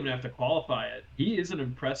you don't even have to qualify it. He is an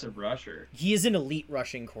impressive rusher. He is an elite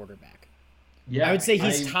rushing quarterback. Yeah, I would say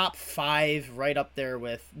he's top 5, right up there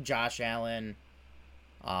with Josh Allen.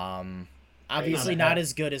 Obviously not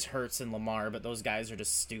as good as Hurts and Lamar, but those guys are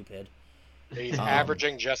just stupid. He's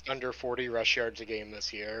averaging just under 40 rush yards a game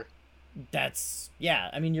this year.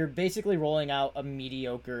 I mean, you're basically rolling out a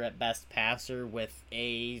mediocre at best passer with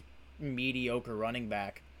a mediocre running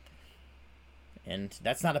back. And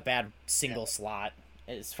that's not a bad single slot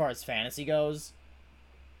as far as fantasy goes.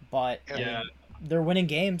 But I mean, they're winning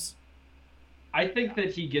games. I think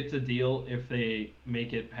that he gets a deal if they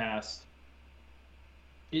make it past.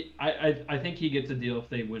 I think he gets a deal if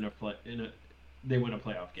they win a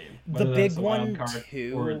playoff game. The big one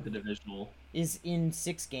too or the divisional is in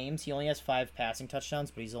 6 games. He only has 5 passing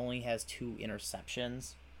touchdowns, but he only has 2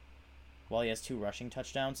 interceptions. Well, he has 2 rushing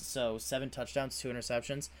touchdowns, so 7 touchdowns, 2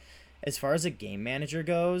 interceptions. As far as a game manager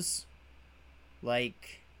goes,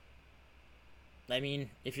 like, I mean,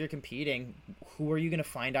 if you're competing, who are you going to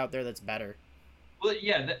find out there that's better? Well,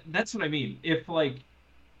 yeah, that's what I mean. If, like,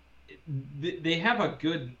 they have a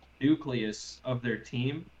good nucleus of their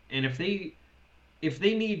team, and if they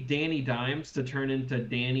need Danny Dimes to turn into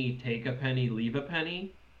Danny Take a Penny, Leave a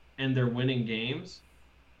Penny, and they're winning games,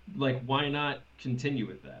 like, why not continue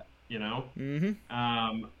with that? You know?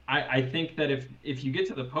 Mm-hmm. I think that if you get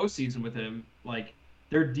to the postseason with him, like,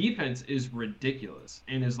 their defense is ridiculous,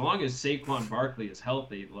 and as long as Saquon Barkley is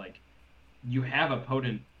healthy, like, you have a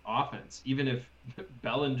potent offense, even if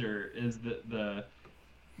Bellinger is the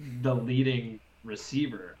leading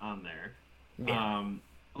receiver on there. Yeah.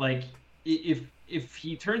 Like, if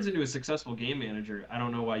he turns into a successful game manager, I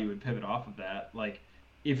don't know why you would pivot off of that. Like,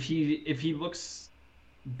 if he looks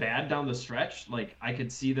bad down the stretch, like, I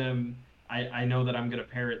could see them. I know that I'm gonna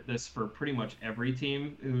parrot this for pretty much every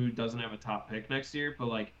team who doesn't have a top pick next year, but,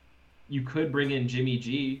 like, you could bring in Jimmy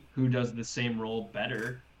G, who does the same role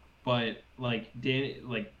better, but, like,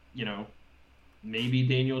 maybe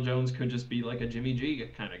Daniel Jones could just be like a Jimmy G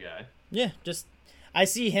kind of guy. Yeah, I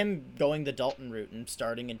see him going the Dalton route and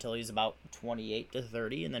starting until he's about 28 to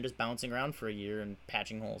 30, and then just bouncing around for a year and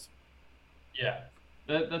patching holes. Yeah,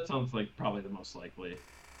 that sounds like probably the most likely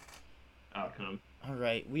outcome. All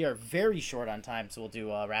right, we are very short on time, so we'll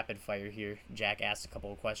do rapid fire here. Jack asked a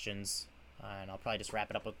couple of questions, and I'll probably just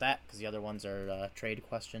wrap it up with that because the other ones are trade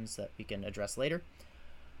questions that we can address later.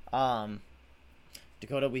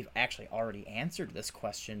 Dakota, we've actually already answered this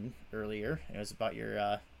question earlier. It was about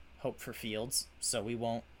your hope for Fields, so we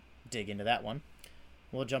won't dig into that one.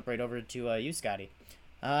 We'll jump right over to you, Scotty.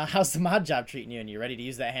 How's the mod job treating you, and you ready to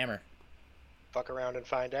use that hammer? Fuck around and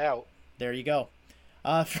find out. There you go.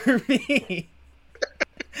 For me,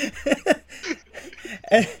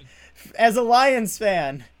 as a Lions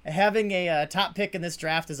fan, having a top pick in this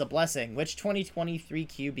draft is a blessing. Which 2023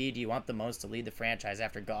 QB do you want the most to lead the franchise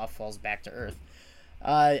after Goff falls back to earth?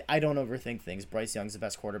 I don't overthink things. Bryce Young's the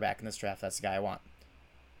best quarterback in this draft. That's the guy I want.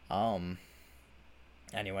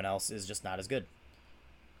 Anyone else is just not as good.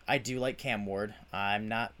 I do like Cam Ward. I'm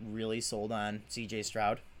not really sold on CJ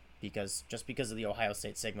Stroud because of the Ohio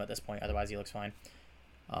State stigma at this point. Otherwise, he looks fine.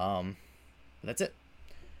 That's it.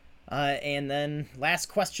 And then last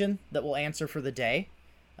question that we'll answer for the day,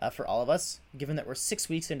 for all of us. Given that we're 6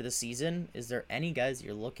 weeks into the season, is there any guys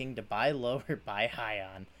you're looking to buy low or buy high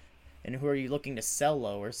on? And who are you looking to sell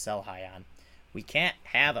low or sell high on? We can't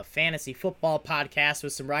have a fantasy football podcast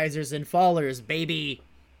with some risers and fallers, baby.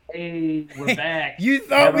 Hey, we're back. You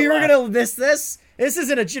thought we were going to miss this? This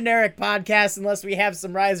isn't a generic podcast unless we have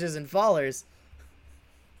some risers and fallers.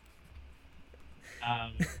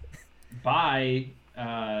 Buy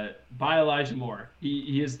Elijah Moore.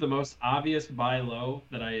 He is the most obvious buy low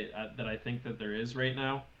that I think that there is right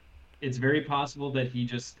now. It's very possible that he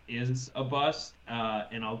just is a bust,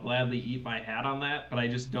 and I'll gladly eat my hat on that. But I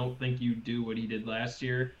just don't think you do what he did last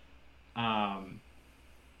year, and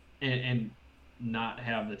not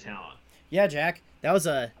have the talent. Yeah, Jack, that was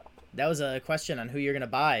a that was a question on who you're gonna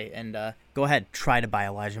buy, and go ahead, try to buy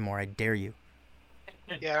Elijah Moore. I dare you.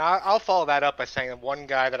 Yeah, I'll follow that up by saying that one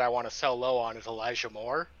guy that I want to sell low on is Elijah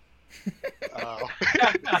Moore.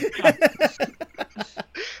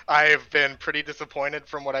 I have been pretty disappointed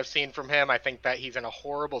from what I've seen from him. I think that he's in a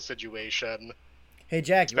horrible situation. Hey,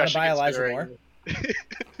 Jack, you want to buy Elijah Moore?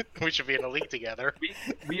 We should be in a league together.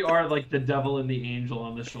 We are like the devil and the angel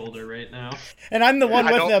on the shoulder right now. And I'm the one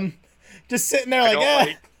with him, just sitting there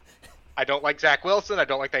I don't like Zach Wilson. I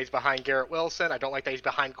don't like that he's behind Garrett Wilson. I don't like that he's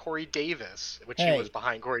behind Corey Davis, which he was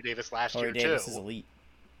behind Corey Davis last year, too. Corey Davis is elite.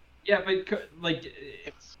 Yeah, but like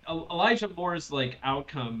Elijah Moore's like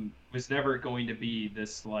outcome was never going to be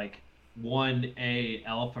this like 1A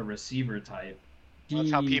alpha receiver type.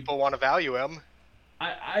 That's how people want to value him.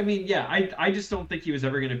 I mean, yeah, I just don't think he was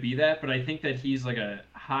ever going to be that, but I think that he's like a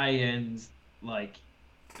high-end, like,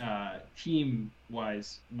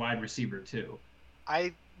 team-wise wide receiver, too.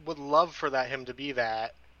 I would love for him to be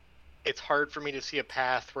that. It's hard for me to see a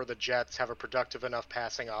path where the Jets have a productive enough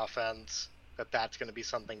passing offense that that's going to be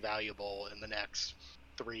something valuable in the next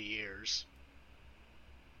 3 years.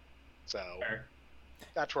 So,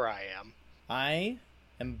 that's where I am. I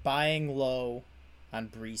am buying low on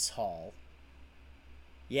Breece Hall.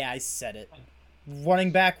 Yeah, I said it.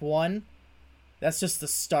 Running back 1, that's just the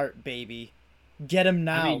start, baby. Get him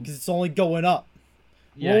now, because it's only going up.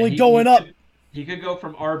 Yeah, only going up. He could go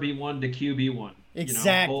from RB1 to QB1.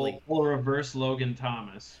 Exactly. Full reverse Logan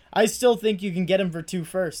Thomas. I still think you can get him for 2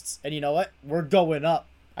 firsts. And you know what? We're going up.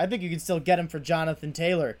 I think you can still get him for Jonathan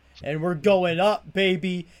Taylor. And we're going up,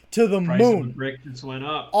 baby, to the Price moon. Of the brick just went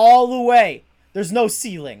up. All the way. There's no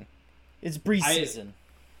ceiling. It's Breece season.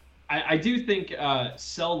 I do think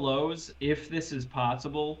sell lows if this is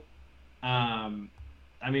possible. I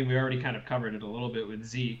mean, we already kind of covered it a little bit with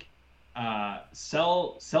Zeke.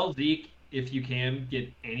 Sell Zeke if you can get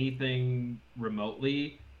anything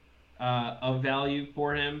remotely of value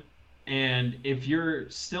for him. And if you're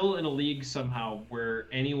still in a league somehow where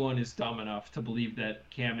anyone is dumb enough to believe that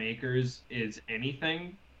Cam Akers is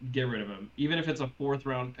anything, get rid of him. Even if it's a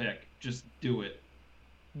 4th-round pick, just do it.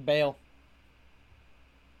 Bail.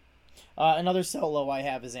 Another sell low I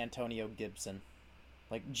have is Antonio Gibson.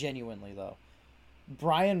 Like, genuinely, though.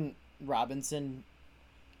 Brian Robinson,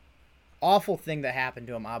 awful thing that happened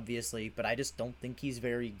to him, obviously, but I just don't think he's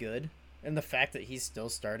very good. And the fact that he's still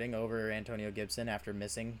starting over Antonio Gibson after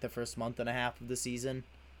missing the first month and a half of the season,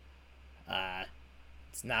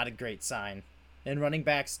 it's not a great sign. And running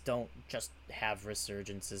backs don't just have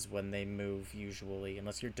resurgences when they move, usually,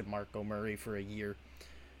 unless you're DeMarco Murray for a year.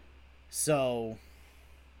 So...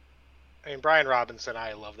 I mean, Brian Robinson,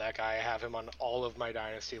 I love that guy. I have him on all of my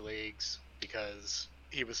Dynasty leagues because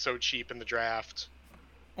he was so cheap in the draft.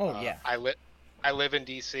 Oh, yeah. I live in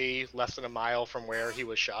D.C., less than a mile from where he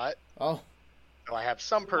was shot. Oh. So I have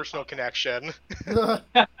some personal connection.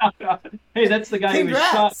 Hey, that's the guy who was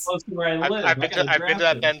shot close to where I live. I've been to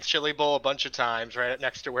that Ben's Chili Bowl a bunch of times, right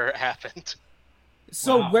next to where it happened.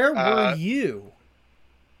 So where were you?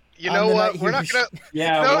 You know what? We're not going to...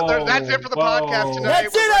 Yeah, no, that's it for the podcast tonight.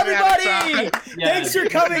 That's it, everybody! Thanks for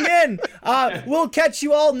coming in. We'll catch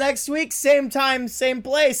you all next week. Same time, same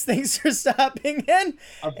place. Thanks for stopping in.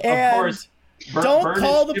 Of course. Don't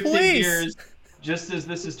call the police. Gears, just as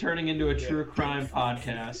this is turning into a true crime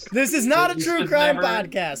podcast. This is not a true crime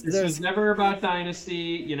podcast. This was never about Dynasty.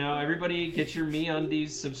 You know, everybody get your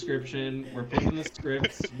MeUndies subscription. We're picking the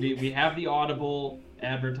scripts. We have the Audible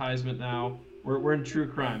advertisement now. We're in true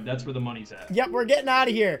crime. That's where the money's at. Yep, we're getting out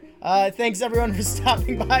of here. Thanks, everyone, for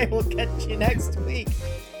stopping by. We'll catch you next week.